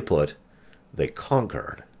 As Data put, they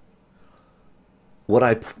conquered. What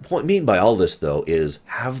I mean by all this, though, is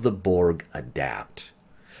have the Borg adapt.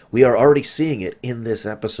 We are already seeing it in this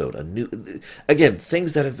episode. Again,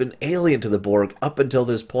 things that have been alien to the Borg up until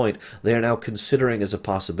this point, they are now considering as a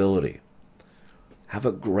possibility. Have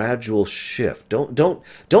a gradual shift.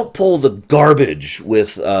 Don't pull the garbage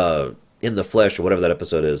with In the Flesh or whatever that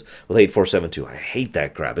episode is with 8472. I hate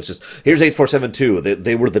that crap. It's just, here's 8472.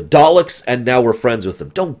 They were the Daleks and now we're friends with them.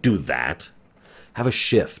 Don't do that. Have a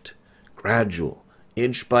shift. Gradual.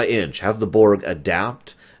 Inch by inch. Have the Borg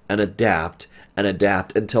adapt and adapt and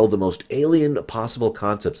adapt until the most alien possible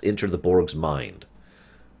concepts enter the Borg's mind.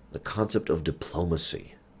 The concept of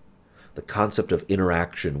diplomacy. The concept of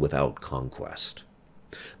interaction without conquest.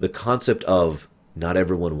 The concept of not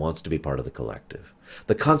everyone wants to be part of the collective.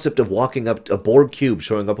 The concept of walking up a Borg cube,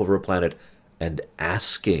 showing up over a planet, and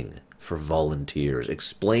asking for volunteers,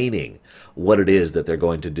 explaining what it is that they're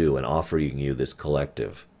going to do and offering you this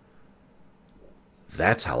collective.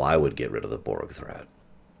 That's how I would get rid of the Borg threat.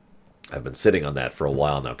 I've been sitting on that for a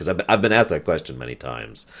while now, because I've been asked that question many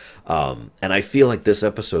times. And I feel like this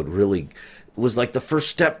episode really was like the first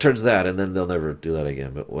step towards that, and then they'll never do that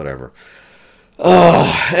again, but whatever.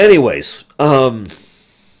 Anyways,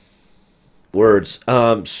 words.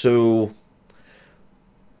 So,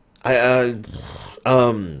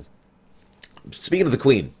 speaking of the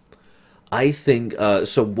Queen, I think,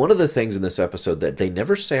 so one of the things in this episode that they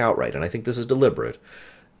never say outright, and I think this is deliberate,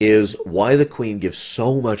 is why the Queen gives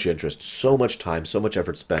so much interest, so much time, so much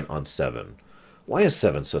effort spent on Seven. Why is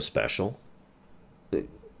Seven so special?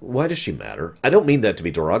 Why does she matter? I don't mean that to be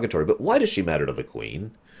derogatory, but why does she matter to the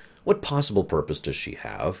Queen? What possible purpose does she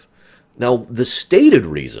have? Now, the stated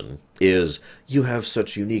reason is you have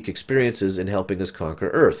such unique experiences in helping us conquer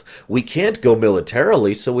Earth. We can't go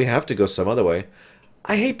militarily, so we have to go some other way.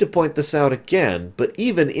 I hate to point this out again, but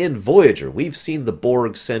even in Voyager, we've seen the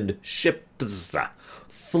Borg send ships,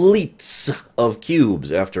 fleets of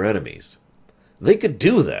cubes after enemies. They could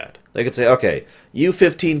do that. They could say, okay, you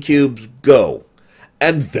 15 cubes, go.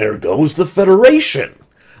 And there goes the Federation.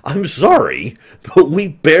 I'm sorry, but we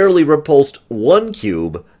barely repulsed one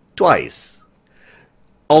cube twice.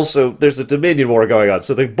 Also, there's a Dominion war going on,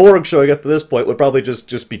 so the Borg showing up at this point would probably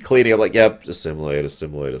just be cleaning up, like, yep, assimilate.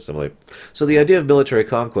 So the idea of military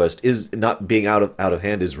conquest is not being out of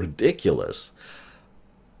hand is ridiculous.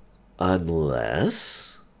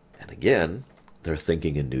 Unless, and again, they're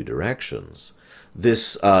thinking in new directions.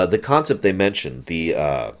 This the concept they mentioned, the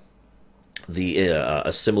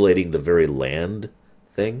assimilating the very land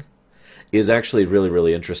thing, is actually really,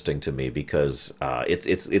 really interesting to me because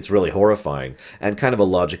it's really horrifying and kind of a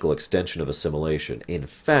logical extension of assimilation. In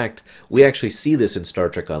fact, we actually see this in Star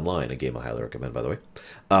Trek Online, a game I highly recommend, by the way,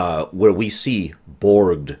 where we see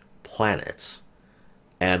Borged planets.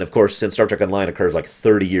 And of course, since Star Trek Online occurs like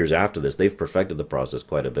 30 years after this, they've perfected the process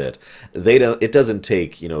quite a bit. It doesn't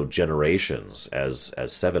take, generations as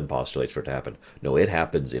Seven postulates for it to happen. No, it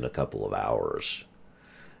happens in a couple of hours.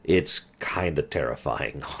 It's kind of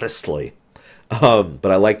terrifying, honestly. But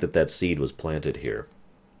I like that seed was planted here.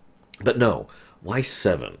 But no, why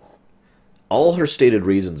Seven? All her stated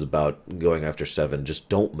reasons about going after Seven just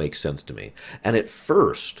don't make sense to me. And at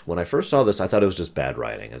first, when I first saw this, I thought it was just bad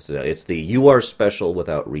writing. It's the you are special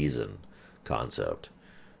without reason concept.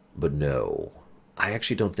 But no, I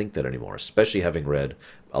actually don't think that anymore, especially having read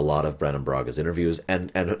a lot of Brannon Braga's interviews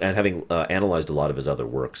and having analyzed a lot of his other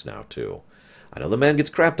works now, too. I know the man gets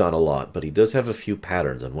crapped on a lot, but he does have a few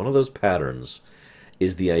patterns, and one of those patterns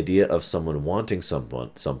is the idea of someone wanting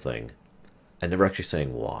something and never actually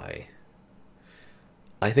saying why.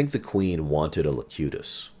 I think the Queen wanted a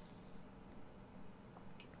Locutus.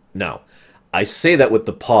 Now, I say that with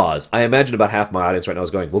the pause. I imagine about half my audience right now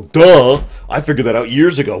is going, well, duh! I figured that out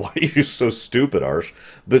years ago. Why are you so stupid, Arsh?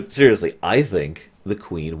 But seriously, I think the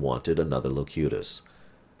Queen wanted another Locutus.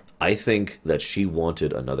 I think that she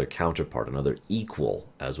wanted another counterpart, another equal,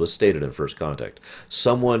 as was stated in First Contact.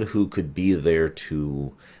 Someone who could be there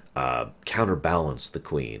to counterbalance the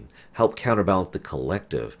Queen, help counterbalance the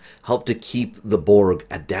collective, help to keep the Borg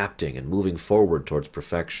adapting and moving forward towards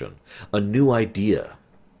perfection. A new idea,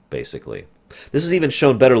 basically. This is even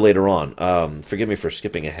shown better later on. Forgive me for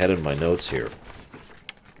skipping ahead in my notes here.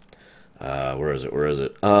 Where is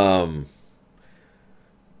it?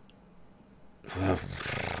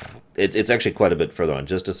 It's actually quite a bit further on.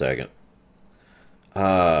 Just a second.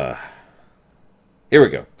 Here we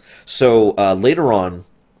go. So later on,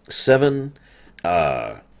 Seven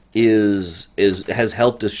has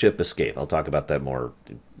helped his ship escape. I'll talk about that more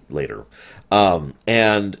later.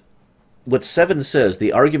 And what Seven says,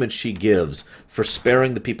 the argument she gives for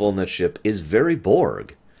sparing the people on that ship is very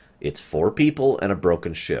Borg. It's 4 people and a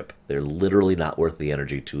broken ship. They're literally not worth the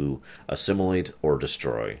energy to assimilate or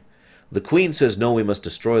destroy. The Queen says, no, we must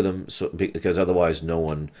destroy them because otherwise no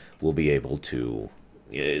one will be able to...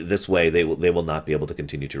 This way they will not be able to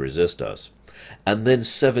continue to resist us. And then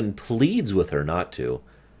Seven pleads with her not to,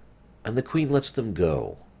 and the Queen lets them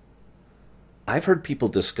go. I've heard people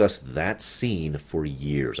discuss that scene for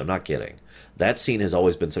years. I'm not kidding. That scene has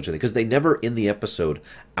always been such a thing, because they never in the episode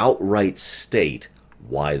outright state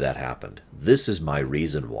why that happened. This is my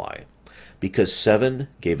reason why. Because Seven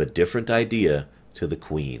gave a different idea to the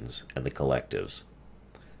Queens and the collectives.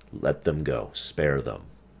 Let them go. Spare them.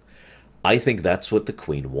 I think that's what the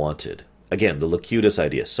Queen wanted. Again, the Locutus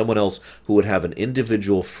idea. Someone else who would have an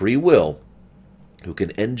individual free will, who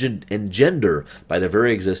can engender, by their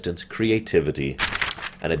very existence, creativity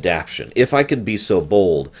and adaptation. If I can be so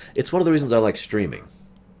bold, it's one of the reasons I like streaming.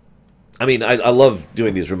 I mean, I love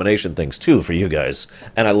doing these rumination things, too, for you guys.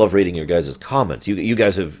 And I love reading your guys' comments. You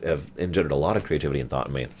guys have engendered a lot of creativity and thought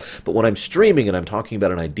in me. But when I'm streaming and I'm talking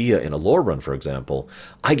about an idea in a lore run, for example,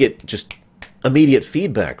 I get just immediate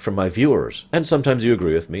feedback from my viewers. And sometimes you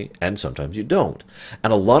agree with me, and sometimes you don't.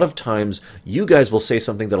 And a lot of times, you guys will say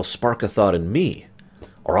something that'll spark a thought in me.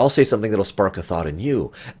 Or I'll say something that'll spark a thought in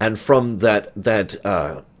you. And from that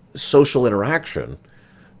social interaction,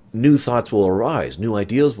 new thoughts will arise, new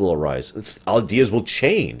ideas will arise, ideas will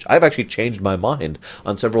change. I've actually changed my mind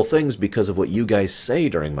on several things because of what you guys say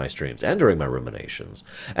during my streams and during my ruminations.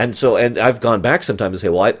 And I've gone back sometimes and say,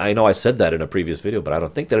 well, I know I said that in a previous video, but I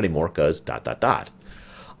don't think that anymore because ...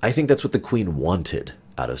 I think that's what the Queen wanted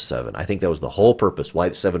out of Seven. I think that was the whole purpose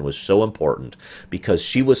why Seven was so important, because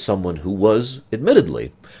she was someone who was,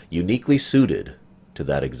 admittedly, uniquely suited to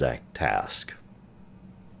that exact task.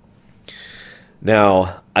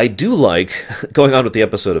 Now, I do like, going on with the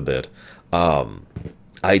episode a bit,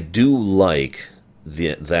 I do like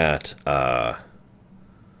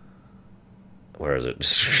where is it?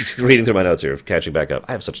 Just reading through my notes here, catching back up.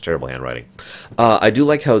 I have such terrible handwriting. I do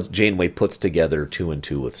like how Janeway puts together 2 and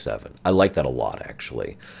 2 with Seven. I like that a lot,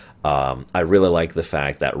 actually. I really like the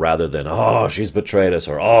fact that rather than, oh, she's betrayed us,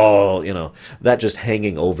 or, oh, that just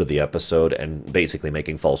hanging over the episode and basically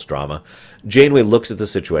making false drama, Janeway looks at the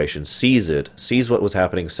situation, sees what was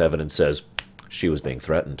happening to Seven, and says, she was being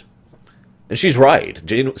threatened. And she's right.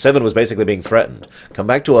 Seven was basically being threatened. Come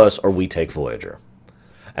back to us, or we take Voyager.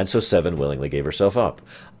 And so Seven willingly gave herself up.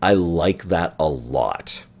 I like that a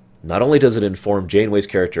lot. Not only does it inform Janeway's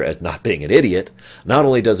character as not being an idiot, not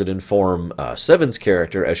only does it inform Seven's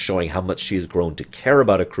character as showing how much she has grown to care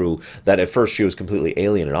about a crew that at first she was completely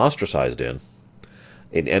alien and ostracized in.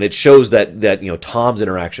 And it shows that Tom's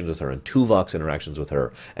interactions with her and Tuvok's interactions with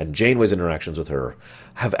her and Janeway's interactions with her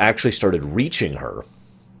have actually started reaching her.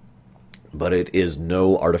 But it is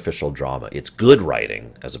no artificial drama. It's good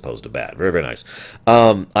writing as opposed to bad. Very, very nice.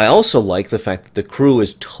 I also like the fact that the crew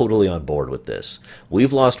is totally on board with this.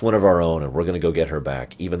 We've lost one of our own, and we're going to go get her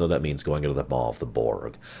back, even though that means going into the maw of the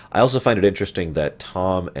Borg. I also find it interesting that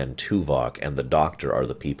Tom and Tuvok and the Doctor are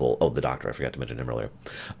the people... Oh, the Doctor, I forgot to mention him earlier.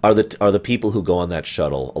 Are the people who go on that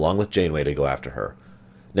shuttle, along with Janeway, to go after her.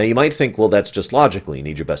 Now, you might think, well, that's just logical. You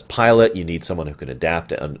need your best pilot, you need someone who can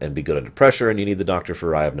adapt and be good under pressure, and you need the Doctor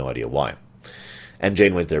for I have no idea why. And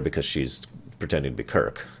Janeway's there because she's pretending to be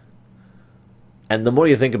Kirk. And the more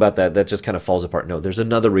you think about that, that just kind of falls apart. No, there's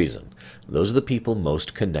another reason. Those are the people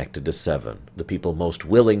most connected to Seven, the people most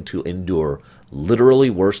willing to endure literally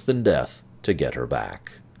worse than death to get her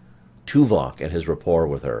back. Tuvok and his rapport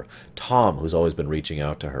with her, Tom, who's always been reaching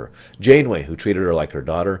out to her, Janeway, who treated her like her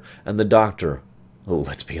daughter, and the Doctor, who,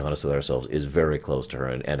 let's be honest with ourselves, is very close to her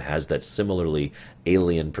and has that similarly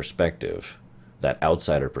alien perspective, that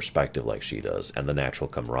outsider perspective like she does, and the natural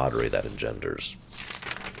camaraderie that engenders.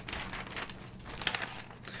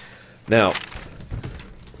 Now,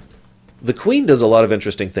 the Queen does a lot of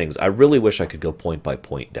interesting things. I really wish I could go point by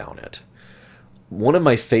point down it. One of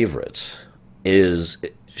my favorites is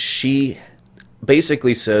she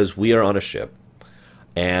basically says, we are on a ship,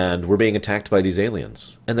 and we're being attacked by these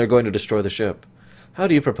aliens, and they're going to destroy the ship. How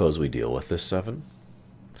do you propose we deal with this, Seven?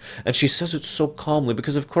 And she says it so calmly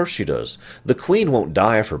because of course she does. The Queen won't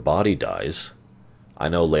die if her body dies. I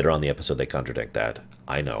know later on in the episode they contradict that.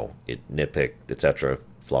 I know. It nitpick, etc.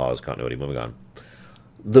 Flaws, continuity, moving on.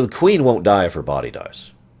 The Queen won't die if her body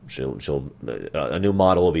dies. A new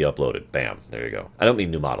model will be uploaded. Bam, there you go. I don't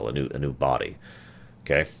mean new model, a new body.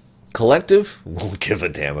 Okay? Collective won't give a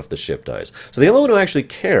damn if the ship dies. So the only one who actually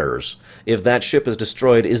cares if that ship is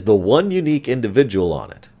destroyed is the one unique individual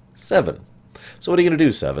on it. 7. So what are you going to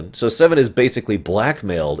do, 7? So 7 is basically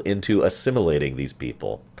blackmailed into assimilating these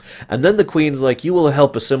people. And then the Queen's like, you will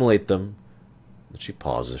help assimilate them. And she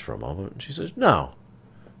pauses for a moment and she says, no,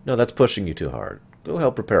 that's pushing you too hard. Go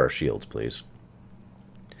help repair our shields, please.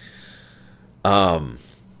 And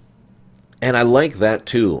I like that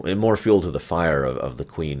too, and more fuel to the fire of the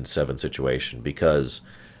Queen 7 situation, because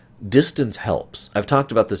distance helps. I've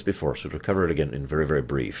talked about this before, so to cover it again in very, very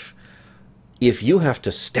brief. If you have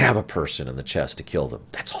to stab a person in the chest to kill them,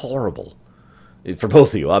 that's horrible. For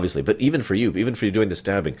both of you, obviously, but even for you doing the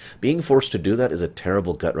stabbing, being forced to do that is a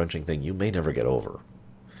terrible, gut-wrenching thing you may never get over.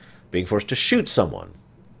 Being forced to shoot someone,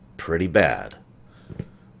 pretty bad.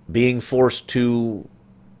 Being forced to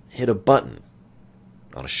hit a button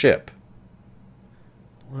on a ship,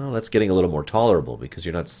 well, that's getting a little more tolerable because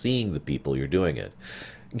you're not seeing the people you're doing it.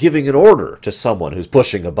 Giving an order to someone who's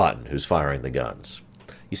pushing a button, who's firing the guns.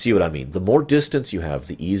 You see what I mean? The more distance you have,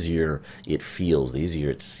 the easier it feels, the easier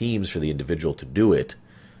it seems for the individual to do it,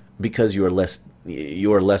 because you are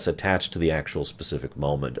less attached to the actual specific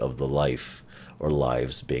moment of the life or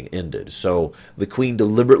lives being ended. So the Queen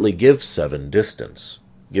deliberately gives 7 distance,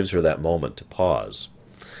 gives her that moment to pause.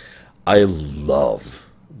 I love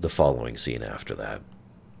the following scene after that.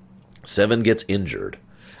 7 gets injured,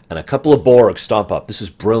 and a couple of Borg stomp up. This is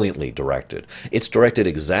brilliantly directed. It's directed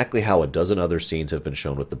exactly how a dozen other scenes have been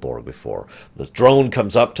shown with the Borg before. The drone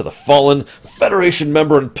comes up to the fallen Federation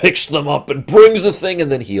member and picks them up and brings the thing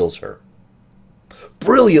and then heals her.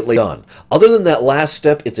 Brilliantly done. Other than that last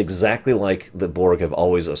step, it's exactly like the Borg have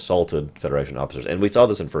always assaulted Federation officers. And we saw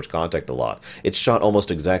this in First Contact a lot. It's shot almost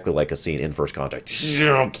exactly like a scene in First Contact.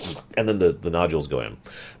 And then the nodules go in.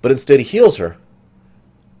 But instead he heals her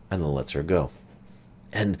and then lets her go.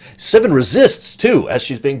 And 7 resists, too, as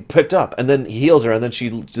she's being picked up. And then he heals her, and then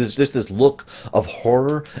there's just this look of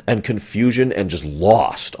horror and confusion and just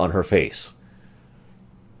lost on her face.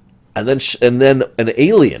 And then an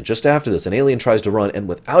alien, just after this, an alien tries to run, and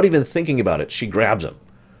without even thinking about it, she grabs him.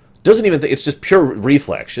 Doesn't even think, it's just pure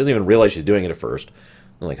reflex. She doesn't even realize she's doing it at first.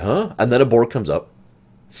 I'm like, huh? And then a Borg comes up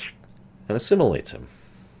and assimilates him.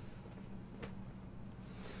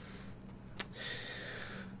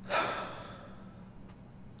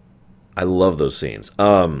 I love those scenes.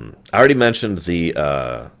 I already mentioned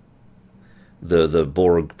the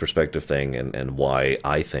Borg perspective thing and why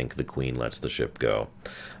I think the Queen lets the ship go.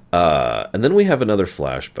 And then we have another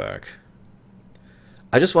flashback.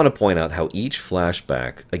 I just want to point out how each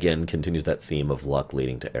flashback, again, continues that theme of luck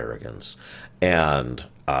leading to arrogance. And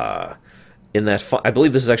in that, I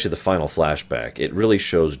believe this is actually the final flashback. It really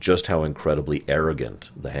shows just how incredibly arrogant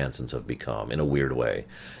the Hansons have become, in a weird way.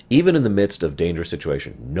 Even in the midst of dangerous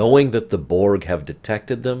situation, knowing that the Borg have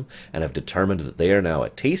detected them and have determined that they are now a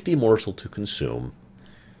tasty morsel to consume,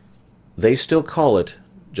 they still call it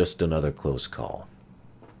just another close call.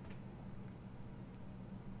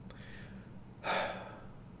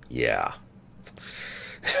 Yeah.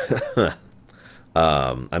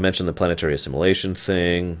 I mentioned the planetary assimilation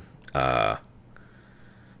thing.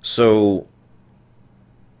 So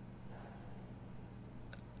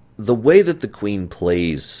the way that the Queen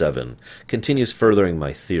plays 7 continues furthering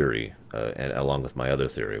my theory, and along with my other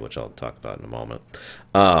theory, which I'll talk about in a moment.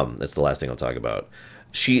 That's the last thing I'll talk about.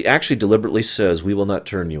 She actually deliberately says, "We will not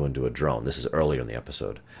turn you into a drone." This is earlier in the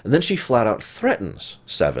episode. And then she flat out threatens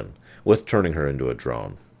 7 with turning her into a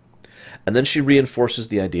drone. And then she reinforces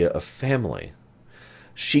the idea of family.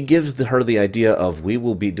 She gives her the idea of, we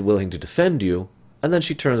will be willing to defend you, and then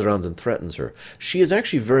she turns around and threatens her. She is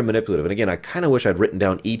actually very manipulative. And again, I kind of wish I'd written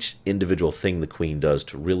down each individual thing the Queen does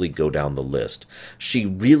to really go down the list. She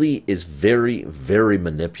really is very, very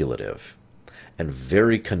manipulative and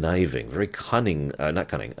very conniving, very cunning,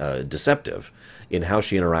 deceptive in how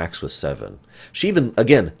she interacts with 7. She even,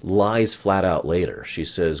 again, lies flat out later. She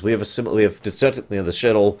says, we have detected the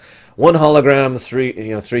shuttle, 1 hologram,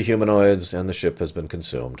 3 humanoids, and the ship has been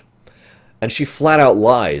consumed. And she flat out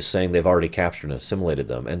lies, saying they've already captured and assimilated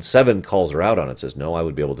them. And 7 calls her out on it, says, no, I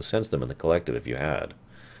would be able to sense them in the collective if you had.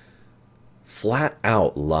 Flat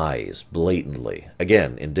out lies, blatantly.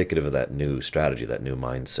 Again, indicative of that new strategy, that new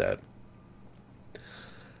mindset.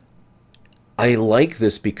 I like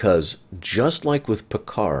this because, just like with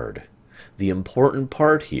Picard, The important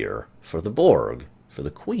part here for the Borg, for the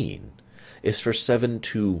Queen, is for Seven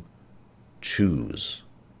to choose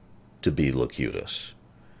to be Locutus.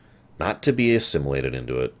 Not to be assimilated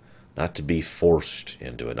into it, not to be forced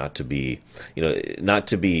into it, not to be, not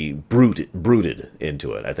to be brooded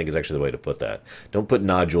into it, I think is actually the way to put that. Don't put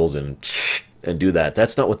nodules in and do that.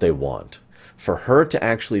 That's not what they want. For her to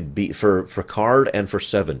actually be, for Picard and for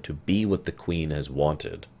Seven to be what the Queen has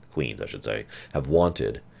wanted, Queens, I should say, have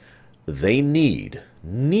wanted, they need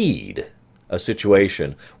a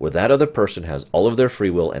situation where that other person has all of their free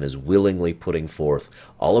will and is willingly putting forth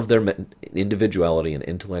all of their individuality and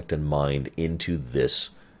intellect and mind into this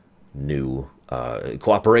new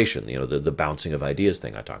cooperation, the bouncing of ideas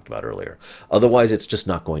thing I talked about earlier. Otherwise, it's just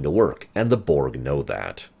not going to work, and the Borg know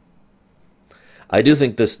that. I do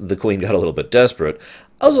think the Queen got a little bit desperate.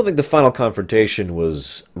 I also think the final confrontation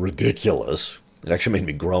was ridiculous. It actually made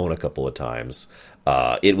me groan a couple of times.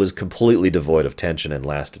 It was completely devoid of tension and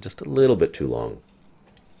lasted just a little bit too long.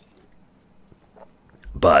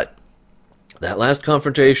 But that last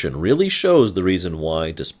confrontation really shows the reason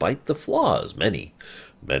why, despite the flaws, many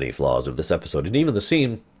flaws of this episode, and even the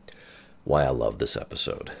scene, why I love this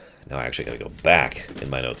episode. Now I actually got to go back in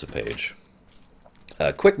my notes a page.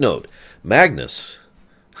 Quick note, Magnus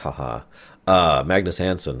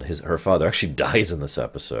Hansen, her father, actually dies in this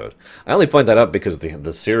episode. I only point that up because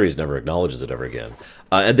the series never acknowledges it ever again.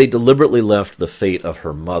 And they deliberately left the fate of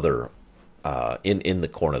her mother in the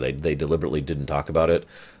corner. They deliberately didn't talk about it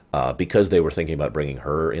because they were thinking about bringing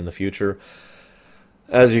her in the future.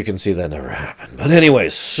 As you can see, that never happened. But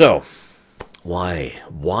anyways, so why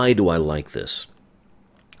do I like this?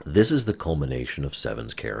 This is the culmination of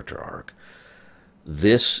Seven's character arc.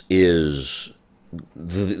 This is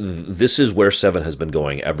where Seven has been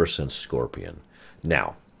going ever since Scorpion.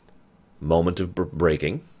 Now, moment of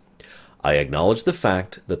breaking. I acknowledge the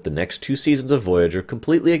fact that the next 2 seasons of Voyager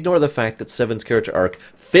completely ignore the fact that Seven's character arc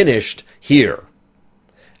finished here.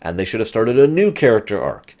 And they should have started a new character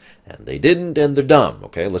arc. And they didn't, and they're dumb,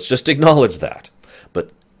 okay? Let's just acknowledge that.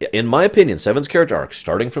 But in my opinion, Seven's character arc,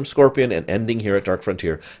 starting from Scorpion and ending here at Dark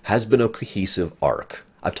Frontier, has been a cohesive arc.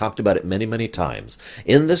 I've talked about it many, many times.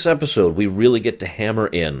 In this episode, we really get to hammer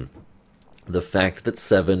in the fact that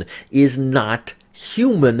Seven is not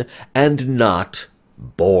human and not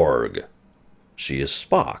Borg. She is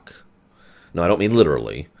Spock. No, I don't mean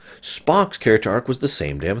literally. Spock's character arc was the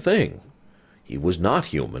same damn thing. He was not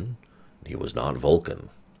human. He was not Vulcan.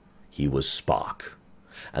 He was Spock.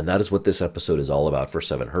 And that is what this episode is all about for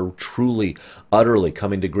Seven. Her truly, utterly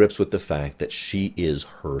coming to grips with the fact that she is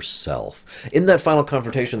herself. In that final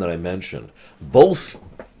confrontation that I mentioned, both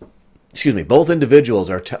individuals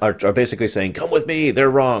are basically saying, come with me,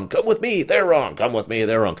 they're wrong. Come with me, they're wrong. Come with me,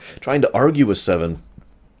 they're wrong. Trying to argue with Seven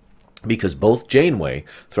because both Janeway,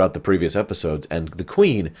 throughout the previous episodes, and the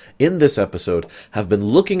Queen, in this episode, have been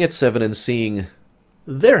looking at Seven and seeing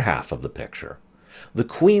their half of the picture. The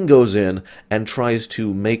Queen goes in and tries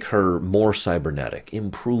to make her more cybernetic,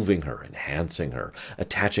 improving her, enhancing her,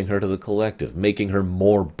 attaching her to the collective, making her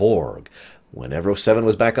more Borg. Whenever Seven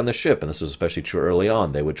was back on the ship, and this was especially true early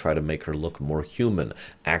on, they would try to make her look more human,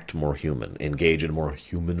 act more human, engage in more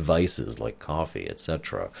human vices like coffee,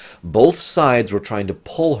 etc. Both sides were trying to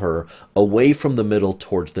pull her away from the middle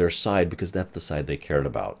towards their side because that's the side they cared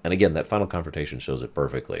about. And again, that final confrontation shows it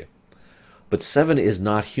perfectly. But Seven is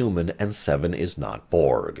not human, and Seven is not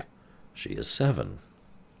Borg. She is Seven.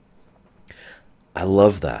 I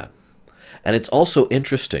love that. And it's also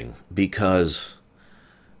interesting because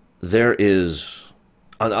there is,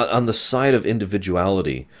 on the side of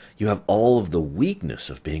individuality, you have all of the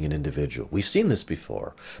weakness of being an individual. We've seen this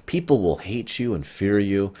before. People will hate you and fear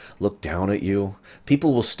you, look down at you.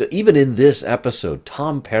 People will even in this episode,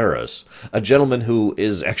 Tom Paris, a gentleman who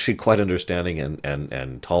is actually quite understanding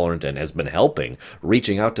and tolerant and has been helping,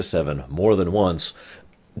 reaching out to Seven more than once,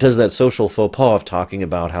 does that social faux pas of talking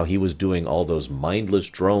about how he was doing all those mindless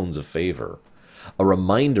drones a favor. A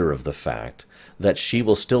reminder of the fact that she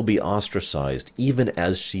will still be ostracized even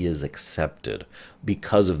as she is accepted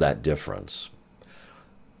because of that difference.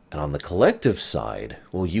 And on the collective side,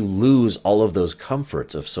 well, you lose all of those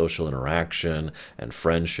comforts of social interaction and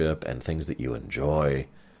friendship and things that you enjoy.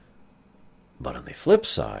 But on the flip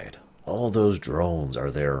side, all those drones are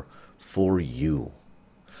there for you.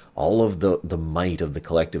 All of the might of the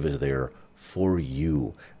collective is there for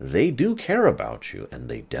you. They do care about you, and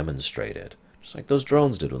they demonstrate it. Just like those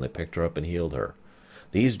drones did when they picked her up and healed her.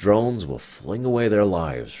 These drones will fling away their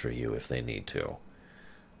lives for you if they need to.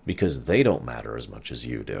 Because they don't matter as much as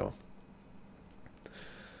you do.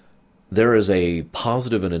 there is a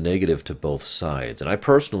positive and a negative to both sides. And I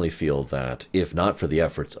personally feel that if not for the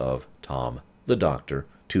efforts of Tom, the Doctor,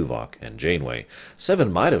 Tuvok, and Janeway,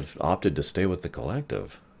 Seven might have opted to stay with the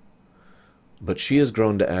Collective. But she has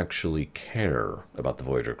grown to actually care about the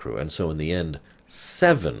Voyager crew. And so in the end,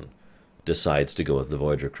 Seven decides to go with the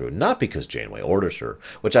Voyager crew. Not because Janeway orders her,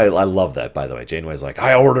 which I love that, by the way. Janeway's like,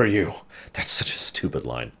 I order you. That's such a stupid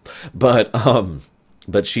line.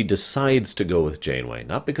 But she decides to go with Janeway,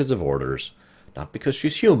 not because of orders, not because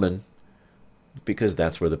she's human, because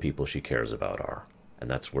that's where the people she cares about are. And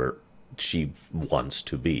that's where she wants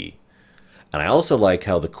to be. And I also like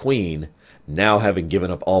how the Queen, now having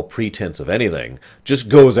given up all pretense of anything, just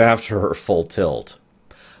goes after her full tilt.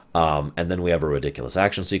 And then we have a ridiculous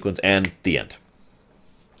action sequence, and the end.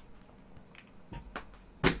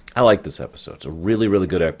 I like this episode. It's a really, really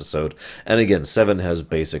good episode. And again, Seven has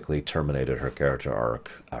basically terminated her character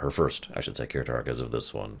arc, her first, I should say, character arc as of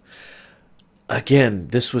this one. Again,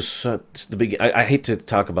 this was such the beginning. I hate to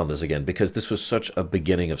talk about this again, because this was such a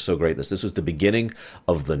beginning of so greatness. This was the beginning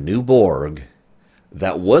of the new Borg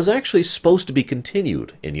that was actually supposed to be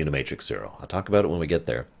continued in Unimatrix Zero. I'll talk about it when we get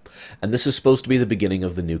there. And this is supposed to be the beginning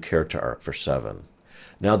of the new character arc for Seven.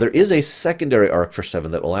 Now, there is a secondary arc for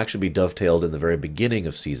Seven that will actually be dovetailed in the very beginning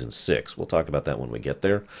of Season 6. We'll talk about that when we get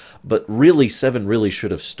there. But really, Seven really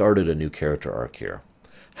should have started a new character arc here.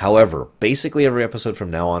 However, basically every episode from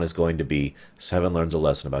now on is going to be Seven learns a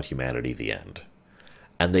lesson about humanity, the end.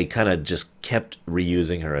 And they kind of just kept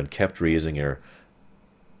reusing her and kept reusing her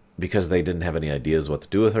because they didn't have any ideas what to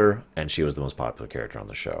do with her, and she was the most popular character on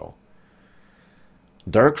the show.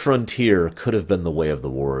 Dark Frontier could have been the way of the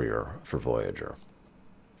warrior for Voyager.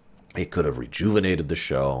 It could have rejuvenated the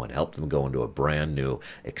show and helped them go into a brand new,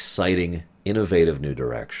 exciting, innovative new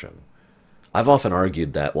direction. I've often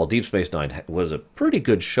argued that while Deep Space Nine was a pretty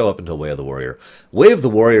good show up until Way of the Warrior, Way of the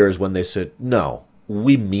Warrior is when they said, no,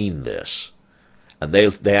 we mean this. And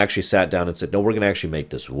they actually sat down and said, no, we're going to actually make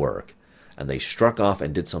this work. And they struck off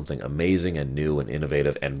and did something amazing and new and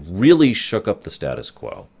innovative and really shook up the status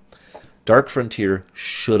quo. Dark Frontier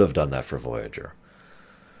should have done that for Voyager.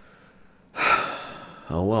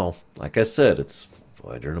 Oh well, like I said, it's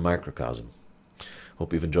Voyager in a microcosm.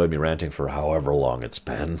 Hope you've enjoyed me ranting for however long it's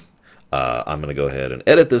been. I'm going to go ahead and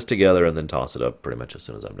edit this together and then toss it up pretty much as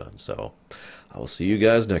soon as I'm done. So I will see you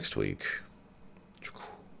guys next week.